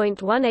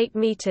 (2.18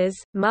 meters),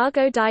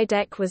 Margot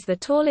Didek was the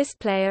tallest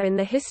player in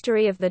the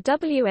history of the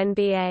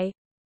WNBA.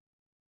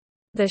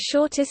 The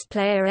shortest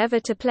player ever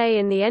to play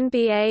in the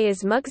NBA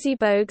is Muggsy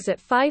Bogues at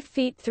 5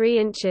 feet 3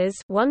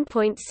 inches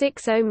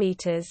 (1.60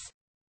 meters).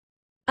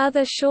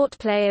 Other short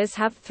players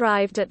have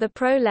thrived at the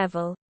pro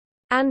level.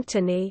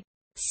 Anthony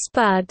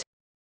 "Spud"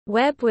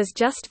 Webb was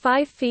just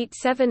 5 feet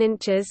 7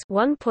 inches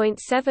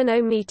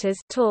 (1.70 meters)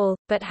 tall,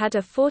 but had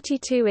a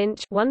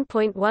 42-inch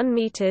 (1.1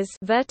 meters)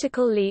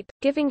 vertical leap,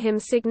 giving him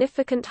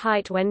significant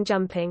height when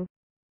jumping.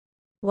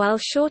 While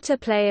shorter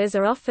players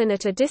are often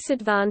at a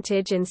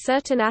disadvantage in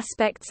certain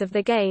aspects of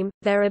the game,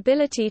 their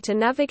ability to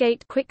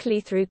navigate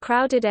quickly through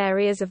crowded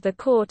areas of the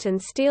court and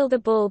steal the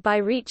ball by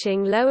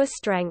reaching lower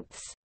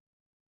strengths.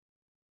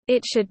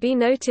 It should be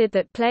noted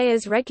that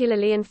players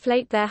regularly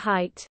inflate their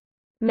height.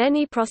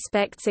 Many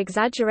prospects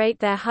exaggerate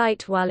their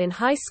height while in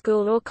high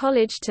school or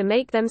college to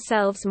make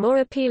themselves more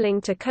appealing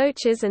to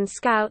coaches and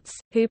scouts,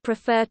 who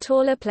prefer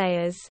taller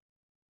players.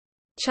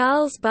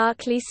 Charles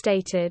Barkley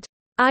stated,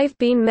 "I've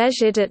been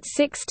measured at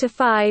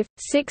 6'5",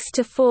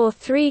 6'4"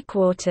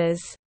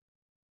 3/4.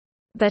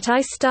 But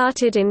I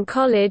started in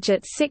college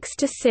at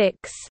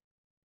 6'6".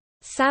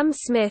 Sam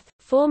Smith,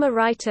 former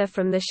writer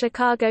from the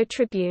Chicago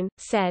Tribune,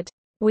 said,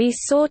 "We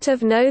sort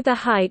of know the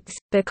heights,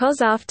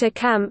 because after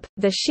camp,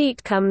 the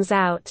sheet comes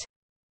out.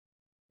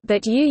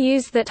 But you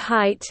use that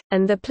height,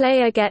 and the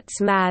player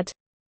gets mad.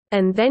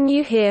 And then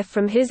you hear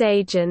from his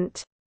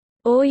agent.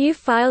 Or you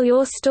file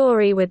your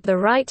story with the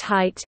right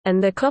height,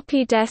 and the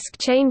copy desk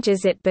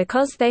changes it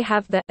because they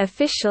have the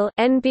official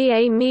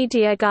NBA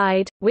media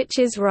guide, which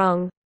is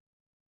wrong.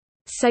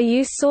 So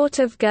you sort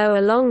of go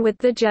along with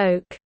the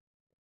joke."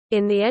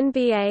 In the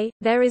NBA,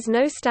 there is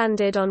no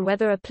standard on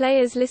whether a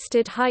player's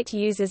listed height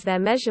uses their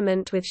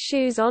measurement with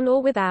shoes on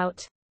or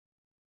without.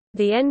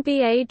 The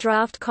NBA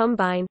Draft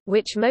Combine,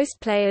 which most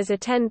players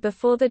attend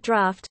before the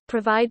draft,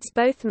 provides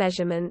both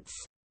measurements.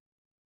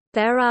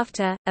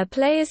 Thereafter, a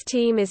player's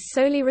team is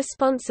solely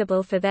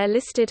responsible for their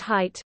listed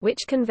height, which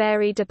can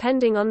vary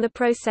depending on the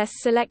process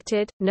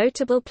selected.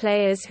 Notable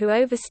players who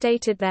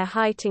overstated their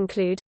height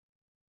include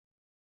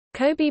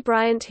Kobe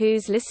Bryant,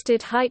 whose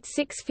listed height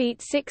 6 feet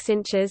 6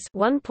 inches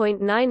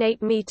 (1.98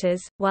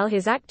 meters), while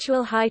his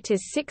actual height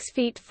is 6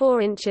 feet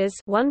 4 inches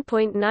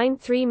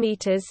 (1.93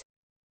 meters.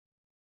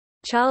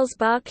 Charles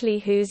Barkley,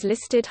 whose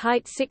listed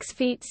height 6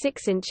 feet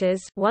 6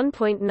 inches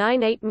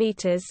 (1.98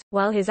 meters),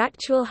 while his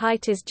actual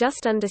height is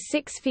just under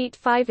 6 feet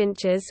 5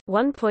 inches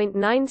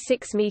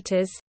 (1.96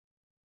 meters.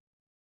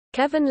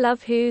 Kevin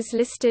Love, whose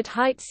listed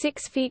height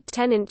 6 feet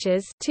 10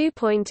 inches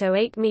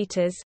 (2.08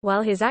 meters),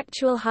 while his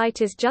actual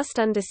height is just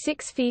under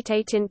 6 feet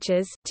 8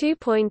 inches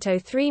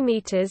 (2.03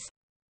 meters.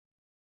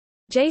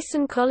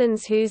 Jason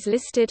Collins, whose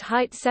listed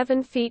height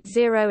 7 feet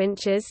 0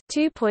 inches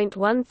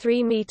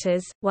 (2.13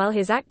 meters), while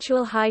his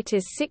actual height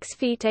is 6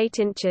 feet 8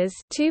 inches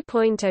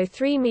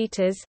 (2.03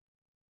 meters.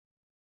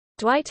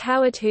 Dwight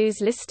Howard, whose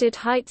listed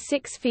height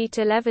 6 feet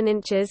 11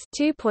 inches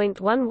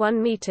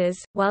 (2.11 meters),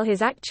 while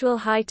his actual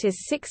height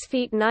is 6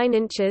 feet 9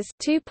 inches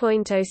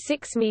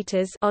 (2.06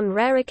 meters). On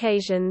rare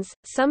occasions,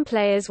 some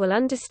players will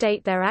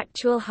understate their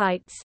actual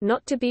heights,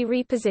 not to be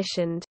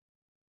repositioned.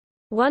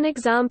 One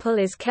example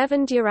is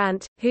Kevin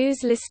Durant,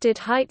 whose listed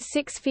height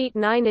 6 feet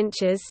 9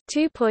 inches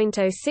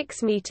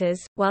 (2.06 meters),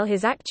 while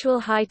his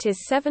actual height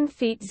is 7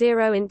 feet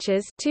 0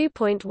 inches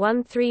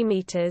 (2.13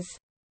 meters.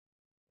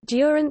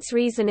 Durant's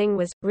reasoning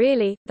was,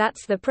 "Really,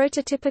 that's the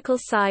prototypical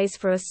size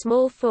for a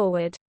small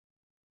forward.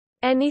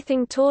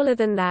 Anything taller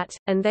than that,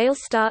 and they'll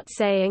start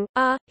saying,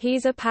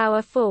 he's a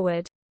power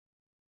forward."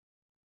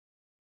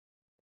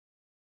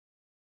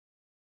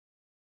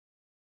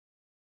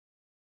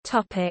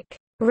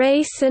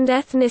 Race and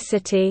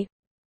ethnicity.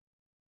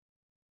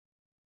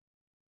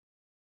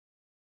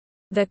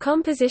 The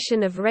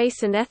composition of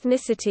race and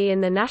ethnicity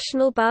in the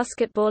National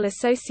Basketball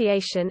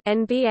Association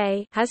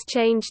 (NBA) has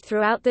changed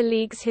throughout the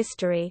league's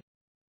history.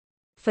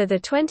 For the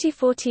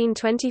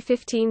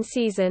 2014-2015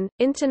 season,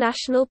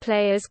 international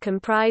players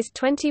comprised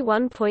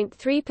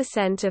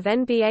 21.3% of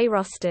NBA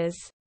rosters.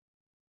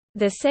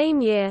 The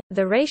same year,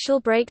 the racial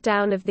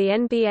breakdown of the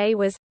NBA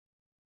was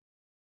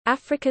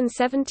African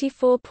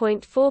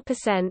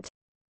 74.4%,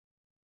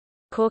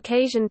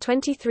 Caucasian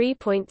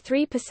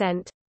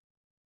 23.3%,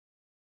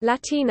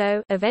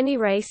 Latino of any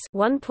race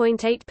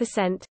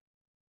 1.8%,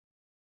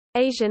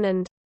 Asian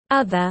and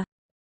other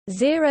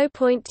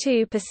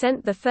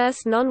 0.2%. The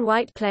first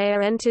non-white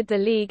player entered the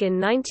league in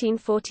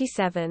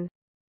 1947.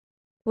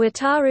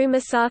 Wataru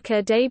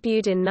Misaka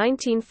debuted in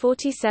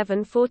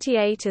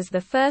 1947–48 as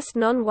the first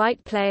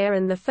non-white player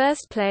and the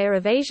first player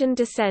of Asian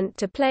descent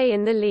to play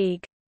in the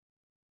league.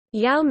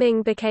 Yao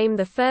Ming became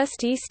the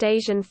first East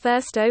Asian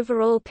first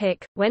overall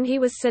pick, when he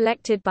was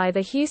selected by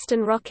the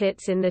Houston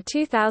Rockets in the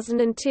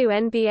 2002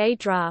 NBA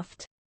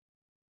draft.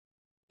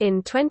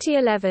 In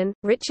 2011,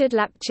 Richard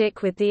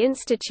Lapchick with the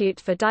Institute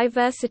for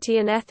Diversity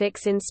and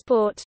Ethics in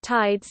Sport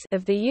 (TIDES)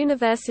 of the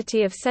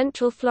University of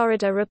Central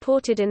Florida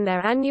reported in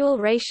their annual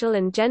Racial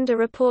and Gender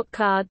Report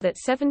Card that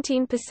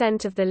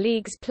 17% of the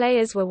league's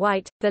players were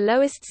white, the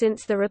lowest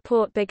since the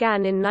report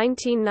began in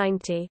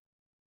 1990.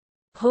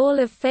 Hall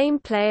of Fame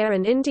player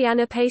and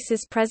Indiana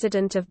Pacers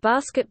president of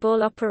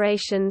basketball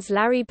operations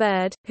Larry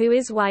Bird, who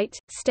is white,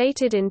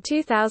 stated in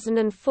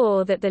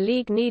 2004 that the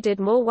league needed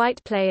more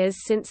white players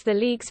since the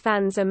league's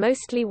fans are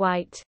mostly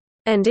white.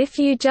 And if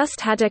you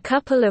just had a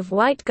couple of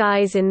white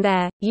guys in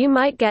there, you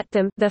might get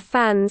them, the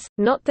fans,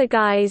 not the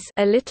guys,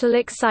 a little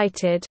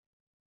excited.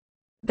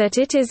 But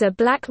it is a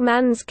black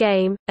man's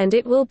game, and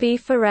it will be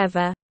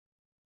forever.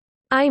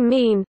 I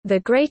mean, the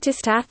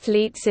greatest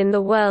athletes in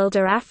the world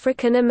are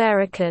African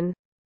American,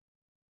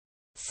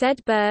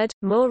 said Bird.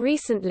 More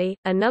recently,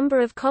 a number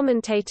of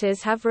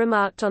commentators have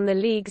remarked on the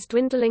league's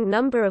dwindling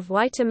number of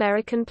white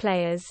American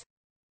players.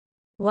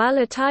 While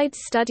a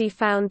TIDES study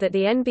found that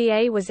the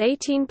NBA was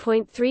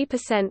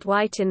 18.3%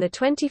 white in the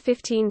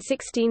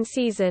 2015-16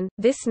 season,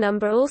 this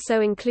number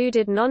also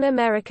included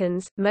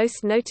non-Americans,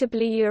 most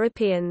notably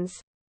Europeans.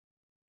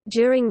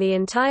 During the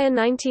entire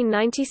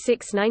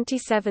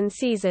 1996-97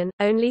 season,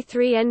 only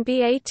 3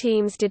 NBA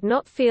teams did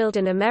not field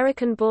an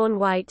American-born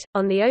white.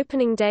 On the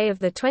opening day of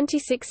the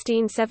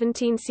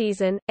 2016-17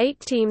 season, 8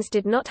 teams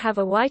did not have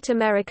a white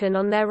American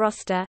on their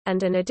roster,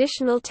 and an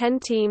additional 10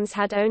 teams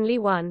had only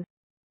one.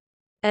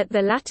 At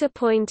the latter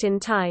point in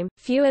time,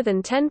 fewer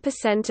than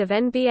 10% of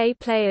NBA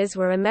players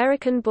were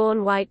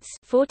American-born whites,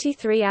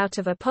 43 out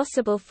of a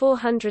possible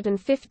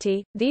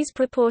 450. These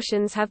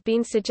proportions have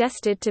been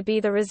suggested to be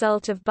the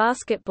result of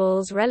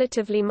basketball's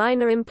relatively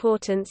minor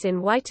importance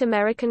in white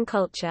American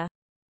culture.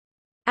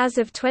 As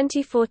of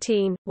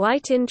 2014,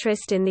 white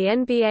interest in the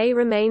NBA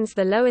remains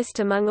the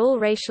lowest among all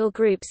racial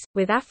groups,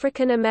 with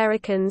African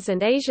Americans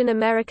and Asian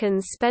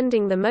Americans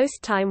spending the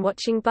most time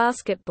watching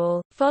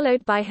basketball,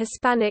 followed by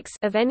Hispanics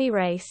of any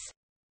race.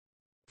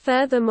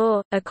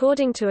 Furthermore,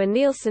 according to a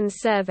Nielsen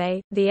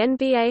survey, the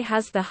NBA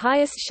has the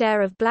highest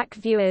share of black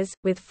viewers,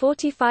 with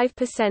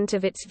 45%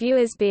 of its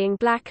viewers being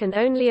black and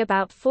only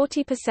about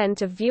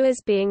 40% of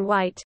viewers being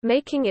white,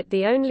 making it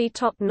the only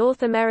top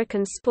North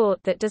American sport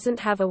that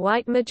doesn't have a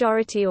white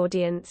majority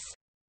audience.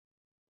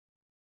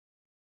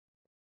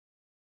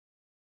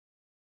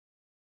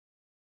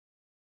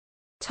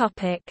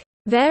 Topic: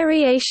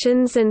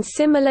 Variations and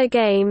similar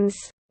games.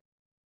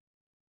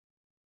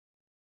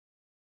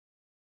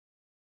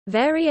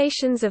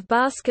 Variations of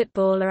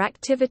basketball are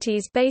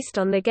activities based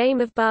on the game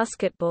of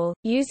basketball,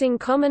 using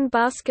common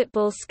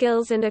basketball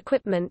skills and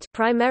equipment,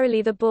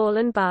 primarily the ball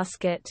and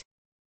basket.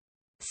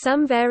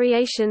 Some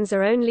variations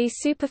are only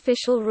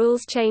superficial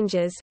rules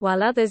changes,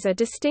 while others are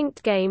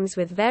distinct games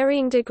with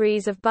varying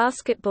degrees of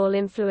basketball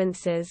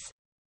influences.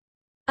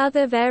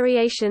 Other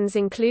variations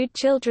include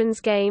children's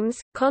games,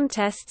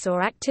 contests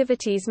or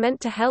activities meant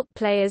to help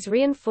players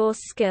reinforce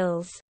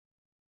skills.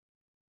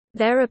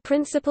 There are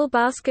principal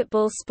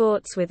basketball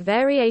sports with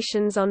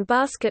variations on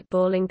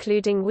basketball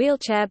including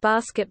wheelchair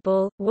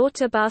basketball,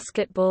 water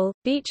basketball,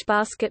 beach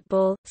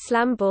basketball,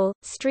 slam ball,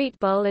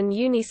 streetball and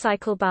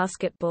unicycle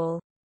basketball.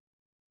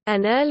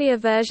 An earlier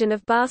version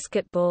of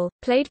basketball,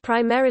 played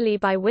primarily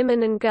by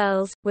women and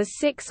girls, was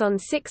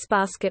 6-on-6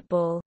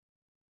 basketball.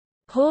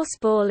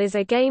 Horseball is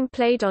a game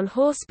played on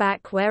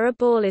horseback where a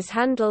ball is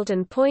handled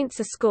and points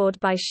are scored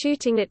by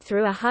shooting it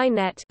through a high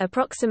net,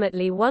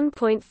 approximately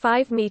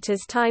 1.5 meters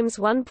times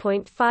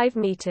 1.5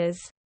 meters.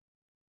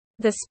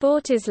 The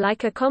sport is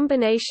like a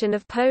combination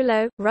of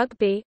polo,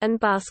 rugby, and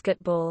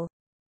basketball.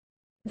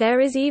 There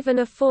is even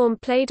a form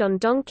played on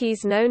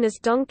donkeys known as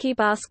donkey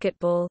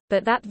basketball,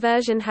 but that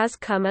version has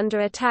come under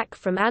attack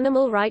from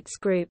animal rights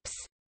groups.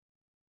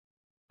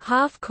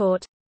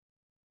 Half-court.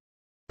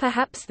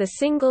 Perhaps the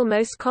single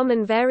most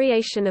common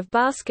variation of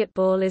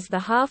basketball is the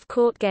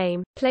half-court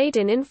game, played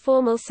in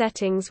informal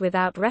settings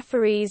without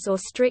referees or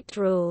strict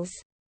rules.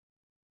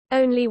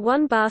 Only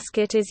one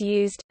basket is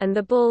used, and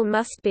the ball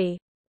must be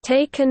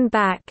taken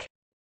back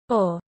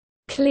or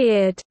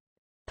cleared,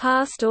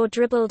 passed or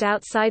dribbled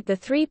outside the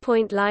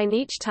three-point line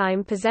each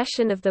time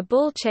possession of the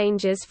ball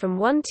changes from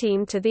one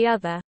team to the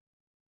other.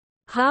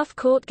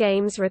 Half-court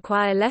games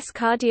require less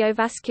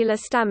cardiovascular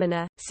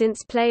stamina,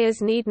 since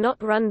players need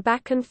not run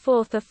back and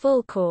forth a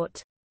full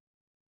court.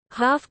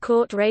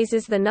 Half-court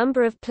raises the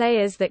number of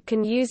players that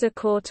can use a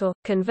court or,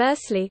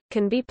 conversely,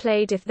 can be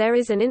played if there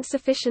is an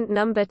insufficient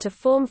number to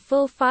form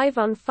full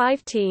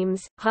 5-on-5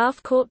 teams.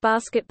 Half-court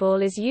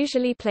basketball is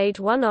usually played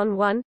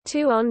 1-on-1,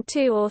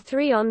 2-on-2 or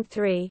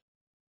 3-on-3.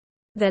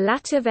 The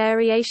latter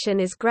variation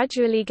is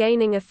gradually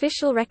gaining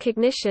official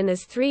recognition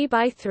as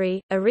 3x3,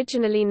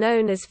 originally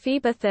known as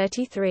FIBA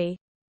 33.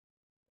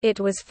 It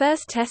was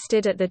first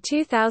tested at the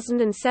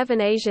 2007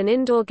 Asian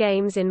Indoor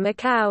Games in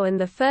Macau, and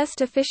the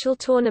first official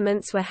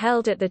tournaments were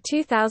held at the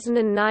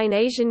 2009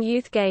 Asian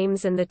Youth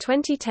Games and the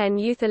 2010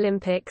 Youth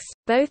Olympics,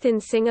 both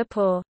in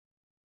Singapore.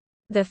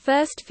 The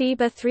first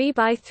FIBA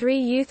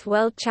 3x3 Youth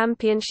World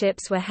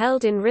Championships were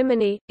held in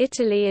Rimini,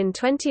 Italy in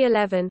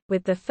 2011,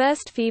 with the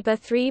first FIBA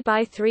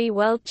 3x3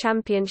 World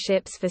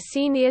Championships for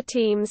senior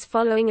teams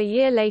following a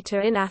year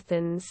later in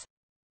Athens.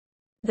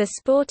 The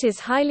sport is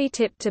highly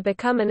tipped to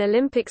become an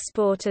Olympic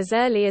sport as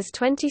early as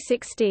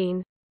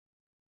 2016.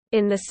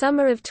 In the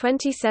summer of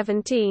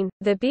 2017,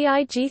 the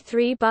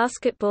BIG3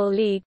 Basketball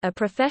League, a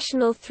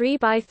professional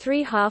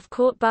 3x3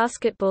 half-court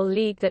basketball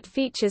league that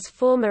features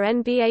former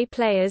NBA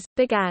players,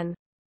 began.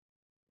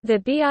 The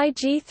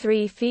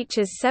BIG3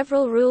 features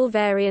several rule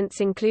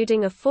variants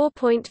including a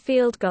 4-point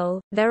field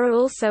goal. There are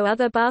also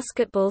other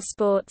basketball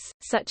sports,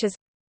 such as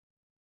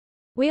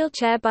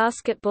wheelchair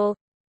basketball.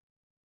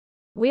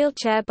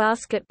 Wheelchair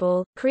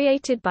basketball,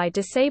 created by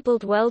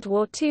disabled World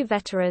War II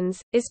veterans,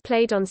 is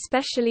played on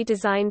specially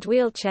designed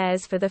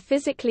wheelchairs for the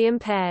physically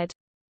impaired.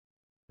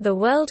 The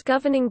world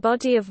governing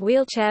body of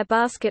wheelchair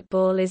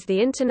basketball is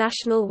the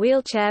International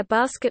Wheelchair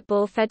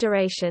Basketball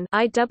Federation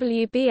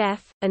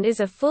 (IWBF), and is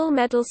a full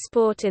medal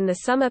sport in the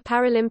Summer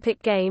Paralympic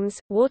Games.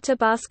 Water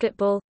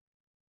basketball.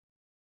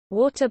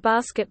 Water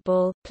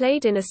basketball,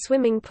 played in a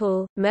swimming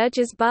pool,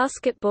 merges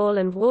basketball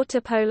and water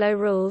polo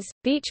rules.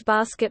 Beach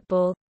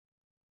basketball,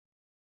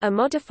 a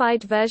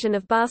modified version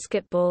of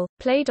basketball,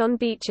 played on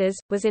beaches,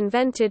 was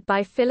invented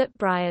by Philip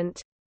Bryant.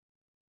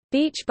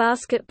 Beach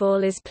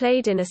basketball is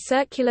played in a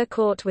circular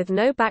court with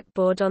no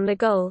backboard on the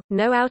goal,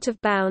 no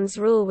out-of-bounds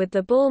rule with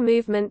the ball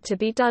movement to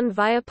be done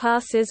via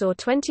passes or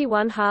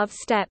 21 half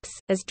steps,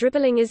 as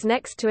dribbling is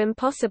next to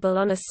impossible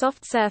on a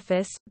soft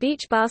surface.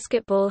 Beach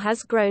basketball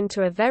has grown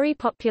to a very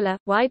popular,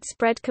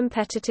 widespread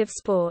competitive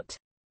sport.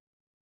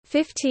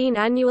 15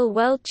 annual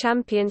World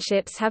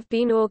Championships have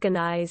been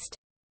organized.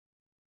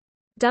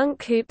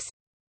 Dunk hoops.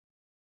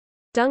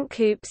 Dunk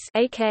hoops,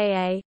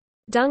 aka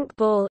dunk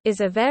ball, is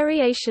a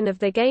variation of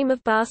the game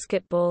of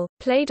basketball,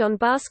 played on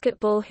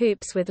basketball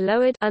hoops with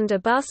lowered under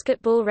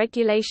basketball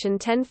regulation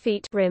 10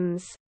 feet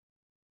rims.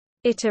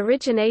 It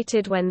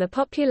originated when the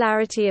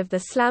popularity of the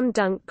slam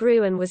dunk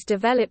grew and was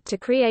developed to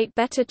create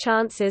better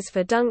chances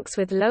for dunks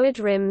with lowered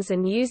rims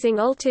and using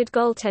altered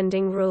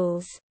goaltending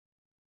rules.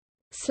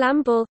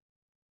 Slam ball.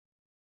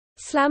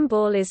 Slam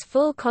ball is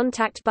full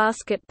contact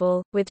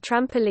basketball, with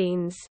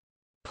trampolines.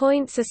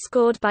 Points are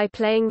scored by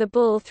playing the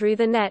ball through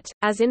the net,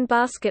 as in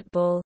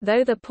basketball,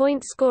 though the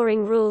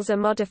point-scoring rules are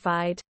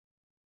modified.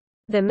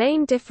 The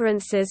main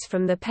differences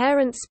from the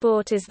parent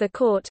sport is the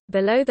court.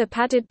 Below the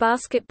padded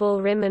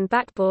basketball rim and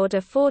backboard are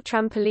 4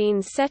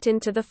 trampolines set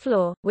into the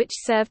floor, which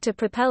serve to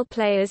propel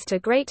players to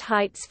great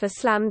heights for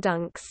slam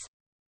dunks.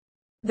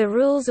 The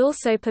rules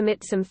also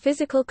permit some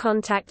physical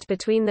contact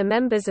between the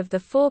members of the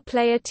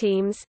 4-player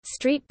teams.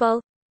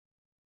 Streetball.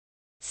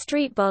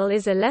 Streetball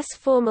is a less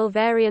formal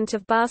variant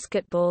of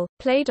basketball,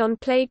 played on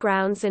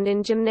playgrounds and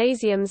in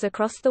gymnasiums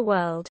across the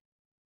world.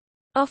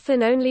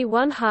 Often only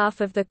one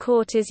half of the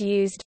court is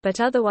used,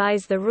 but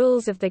otherwise the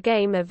rules of the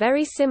game are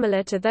very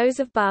similar to those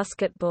of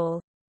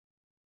basketball.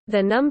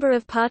 The number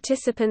of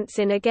participants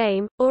in a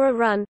game, or a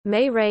run,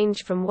 may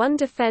range from 1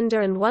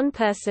 defender and 1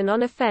 person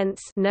on offense,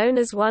 known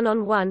as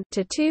one-on-one,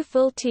 to 2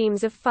 full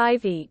teams of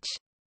 5 each.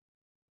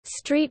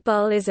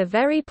 Streetball is a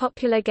very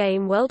popular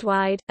game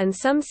worldwide, and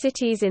some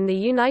cities in the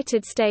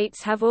United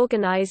States have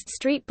organized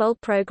streetball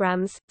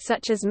programs,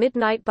 such as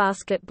Midnight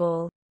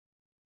Basketball.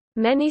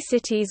 Many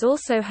cities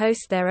also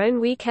host their own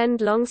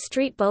weekend-long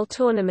streetball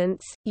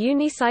tournaments.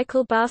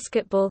 Unicycle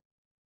basketball.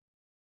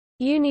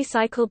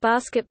 Unicycle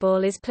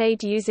basketball is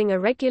played using a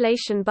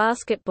regulation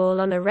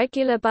basketball on a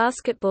regular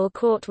basketball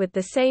court with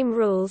the same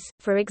rules.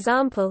 For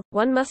example,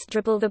 one must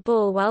dribble the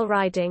ball while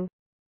riding.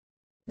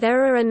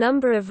 There are a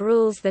number of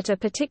rules that are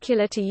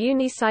particular to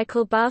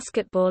unicycle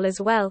basketball as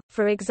well.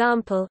 For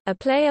example, a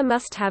player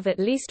must have at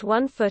least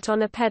 1 foot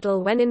on a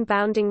pedal when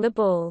inbounding the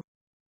ball.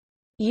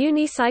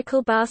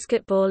 Unicycle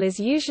basketball is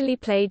usually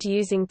played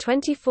using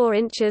 24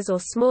 inches or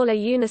smaller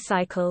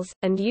unicycles,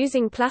 and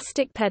using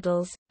plastic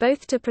pedals,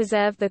 both to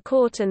preserve the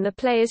court and the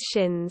player's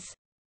shins.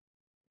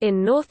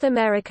 In North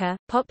America,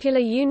 popular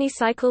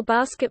unicycle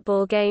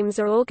basketball games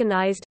are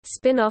organized.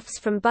 Spin-offs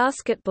from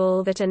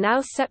basketball that are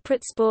now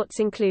separate sports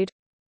include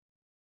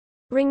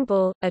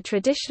ringball, a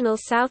traditional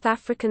South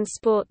African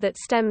sport that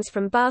stems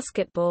from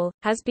basketball,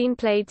 has been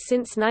played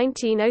since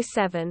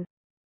 1907.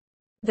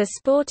 The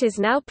sport is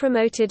now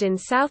promoted in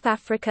South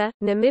Africa,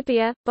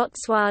 Namibia,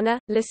 Botswana,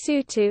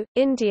 Lesotho,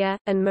 India,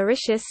 and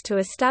Mauritius to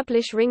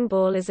establish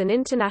ringball as an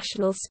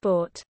international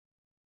sport.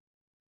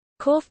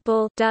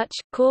 Korfbal, Dutch,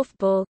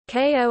 korfbal,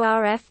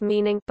 korf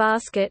meaning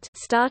basket,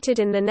 started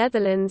in the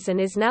Netherlands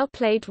and is now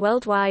played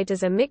worldwide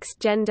as a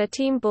mixed-gender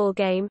team ball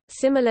game,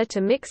 similar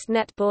to mixed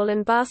netball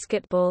and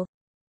basketball.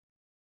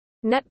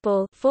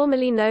 Netball,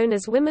 formerly known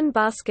as women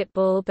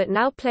basketball but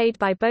now played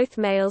by both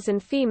males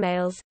and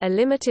females, a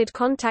limited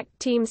contact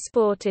team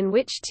sport in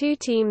which 2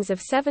 teams of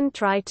 7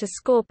 try to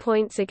score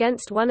points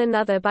against one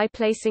another by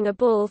placing a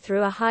ball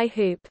through a high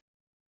hoop.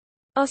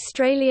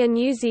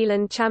 Australia-New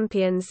Zealand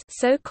Champions,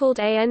 so-called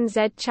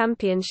ANZ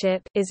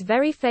Championship, is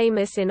very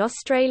famous in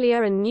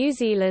Australia and New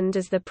Zealand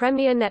as the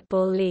Premier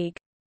Netball League.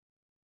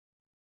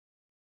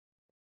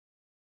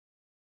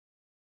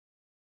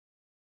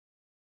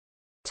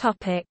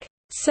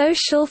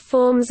 Social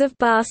forms of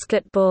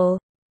basketball.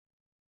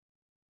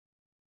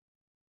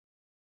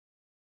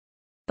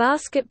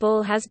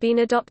 Basketball has been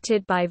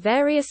adopted by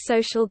various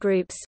social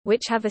groups,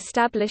 which have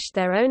established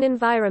their own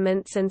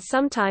environments and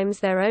sometimes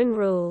their own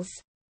rules.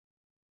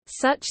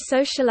 Such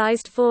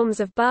socialized forms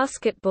of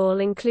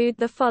basketball include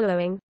the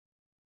following.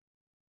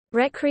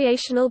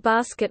 Recreational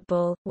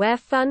basketball, where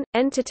fun,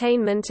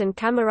 entertainment and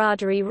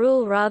camaraderie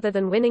rule rather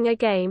than winning a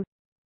game.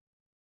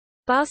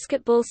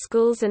 Basketball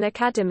schools and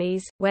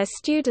academies, where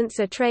students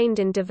are trained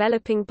in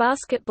developing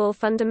basketball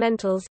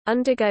fundamentals,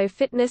 undergo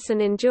fitness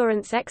and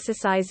endurance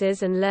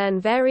exercises and learn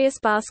various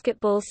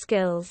basketball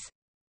skills.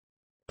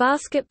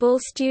 Basketball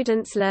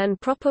students learn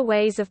proper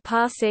ways of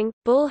passing,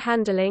 ball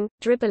handling,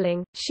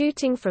 dribbling,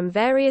 shooting from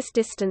various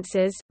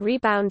distances,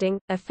 rebounding,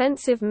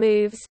 offensive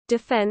moves,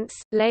 defense,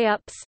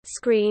 layups,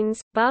 screens,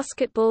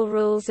 basketball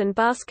rules and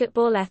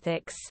basketball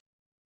ethics.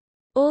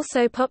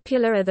 Also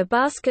popular are the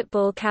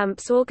basketball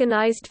camps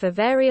organized for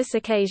various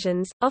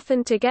occasions,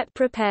 often to get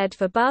prepared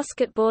for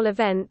basketball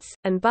events,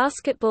 and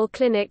basketball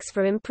clinics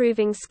for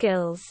improving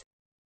skills.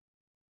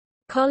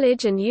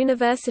 College and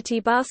university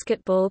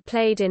basketball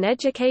played in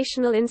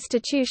educational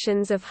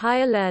institutions of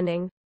higher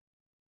learning.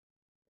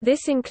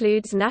 This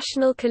includes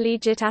National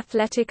Collegiate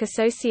Athletic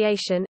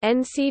Association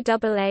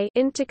 (NCAA)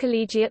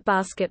 intercollegiate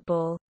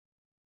basketball.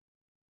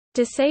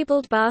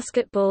 Disabled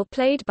basketball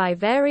played by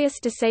various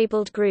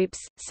disabled groups,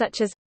 such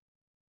as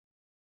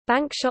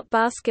bankshot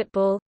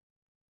basketball,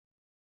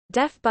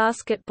 deaf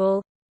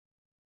basketball,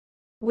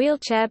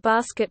 wheelchair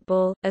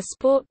basketball, a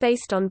sport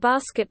based on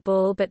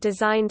basketball but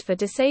designed for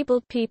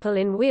disabled people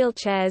in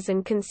wheelchairs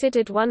and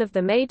considered one of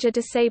the major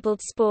disabled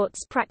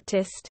sports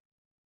practiced.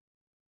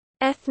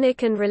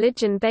 Ethnic and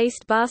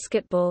religion-based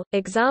basketball.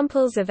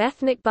 Examples of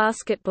ethnic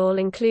basketball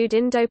include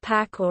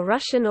Indo-Pak or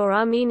Russian or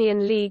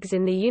Armenian leagues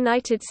in the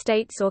United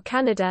States or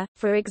Canada,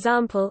 for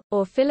example,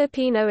 or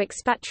Filipino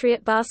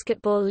expatriate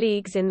basketball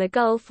leagues in the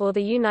Gulf or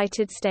the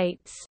United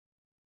States.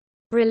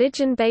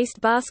 Religion-based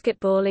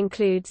basketball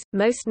includes,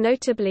 most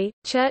notably,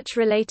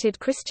 church-related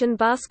Christian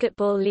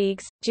basketball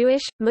leagues,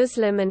 Jewish,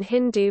 Muslim and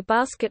Hindu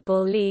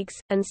basketball leagues,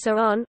 and so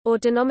on, or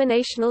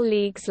denominational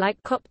leagues like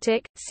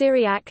Coptic,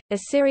 Syriac,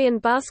 Assyrian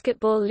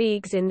basketball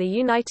leagues in the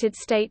United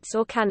States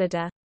or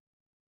Canada.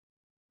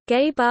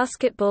 Gay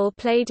basketball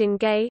played in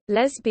gay,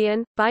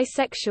 lesbian,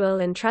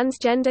 bisexual and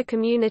transgender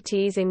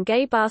communities in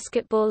gay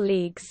basketball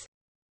leagues.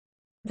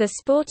 The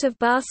sport of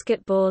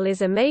basketball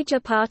is a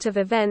major part of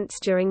events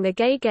during the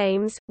Gay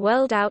Games,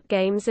 World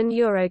Outgames and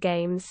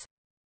Eurogames.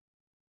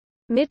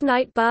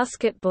 Midnight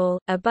Basketball,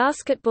 a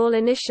basketball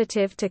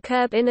initiative to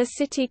curb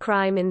inner-city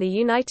crime in the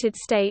United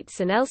States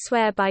and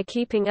elsewhere by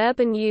keeping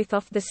urban youth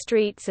off the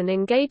streets and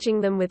engaging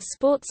them with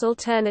sports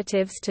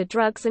alternatives to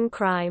drugs and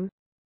crime.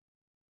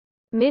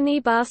 Mini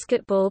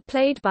basketball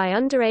played by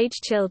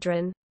underage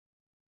children.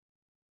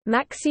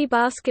 Maxi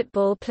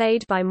basketball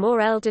played by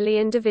more elderly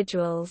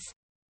individuals.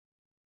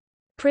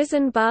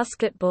 Prison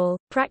basketball,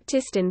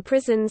 practiced in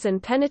prisons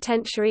and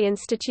penitentiary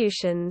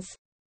institutions.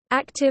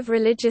 Active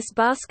religious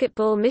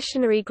basketball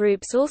missionary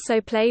groups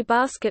also play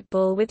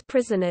basketball with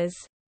prisoners.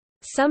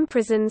 Some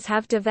prisons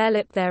have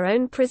developed their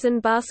own prison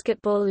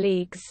basketball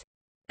leagues.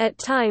 At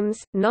times,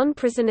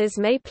 non-prisoners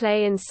may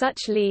play in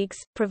such leagues,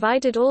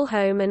 provided all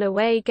home and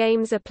away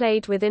games are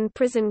played within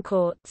prison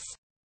courts.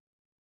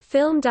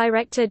 Film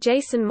director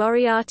Jason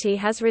Moriarty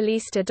has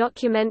released a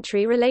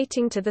documentary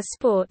relating to the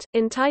sport,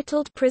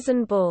 entitled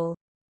Prison Ball.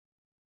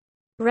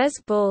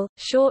 Res ball,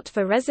 short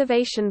for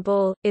reservation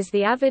ball, is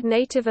the avid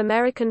Native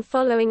American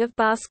following of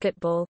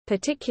basketball,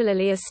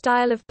 particularly a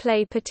style of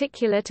play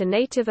particular to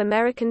Native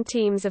American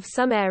teams of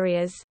some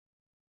areas.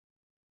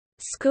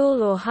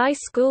 School or high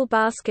school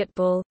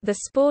basketball, the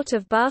sport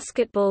of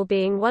basketball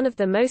being one of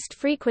the most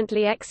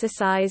frequently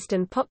exercised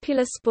and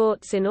popular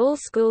sports in all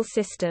school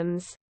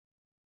systems.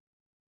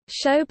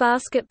 Show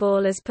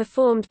basketball is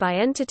performed by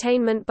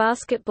entertainment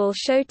basketball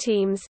show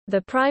teams,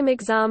 the prime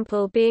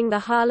example being the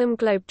Harlem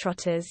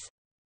Globetrotters.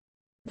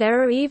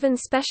 There are even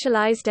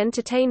specialized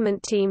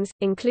entertainment teams,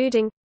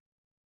 including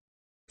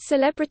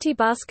celebrity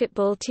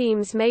basketball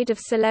teams made of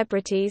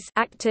celebrities,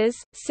 actors,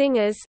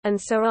 singers, and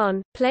so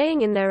on,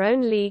 playing in their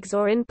own leagues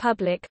or in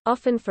public,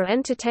 often for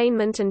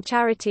entertainment and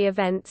charity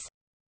events.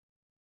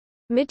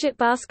 Midget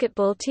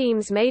basketball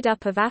teams made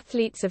up of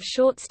athletes of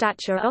short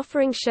stature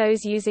offering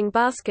shows using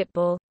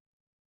basketball.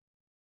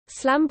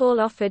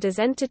 Slamball offered as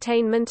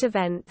entertainment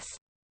events.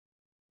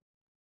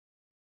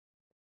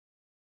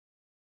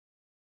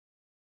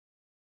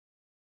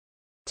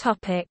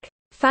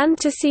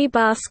 Fantasy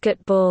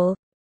basketball.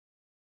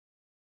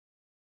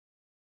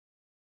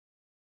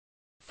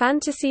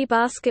 Fantasy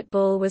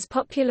basketball was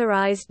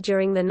popularized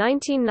during the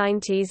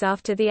 1990s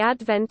after the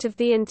advent of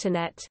the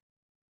Internet.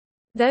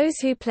 Those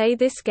who play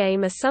this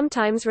game are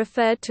sometimes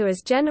referred to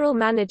as general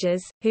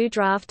managers, who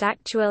draft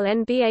actual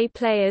NBA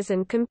players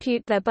and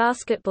compute their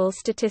basketball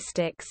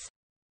statistics.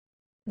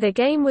 The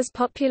game was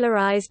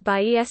popularized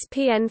by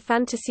ESPN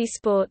Fantasy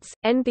Sports,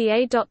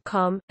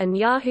 NBA.com, and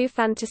Yahoo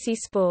Fantasy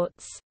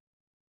Sports.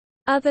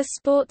 Other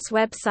sports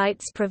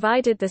websites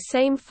provided the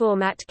same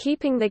format,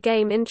 keeping the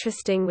game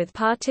interesting with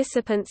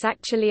participants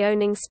actually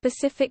owning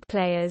specific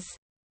players.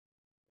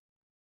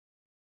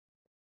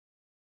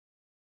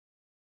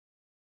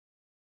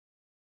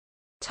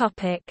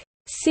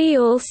 See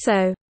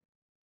also: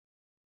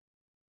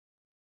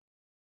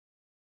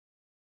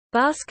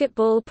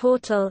 Basketball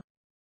portal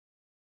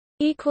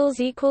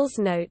 ==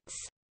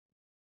 Notes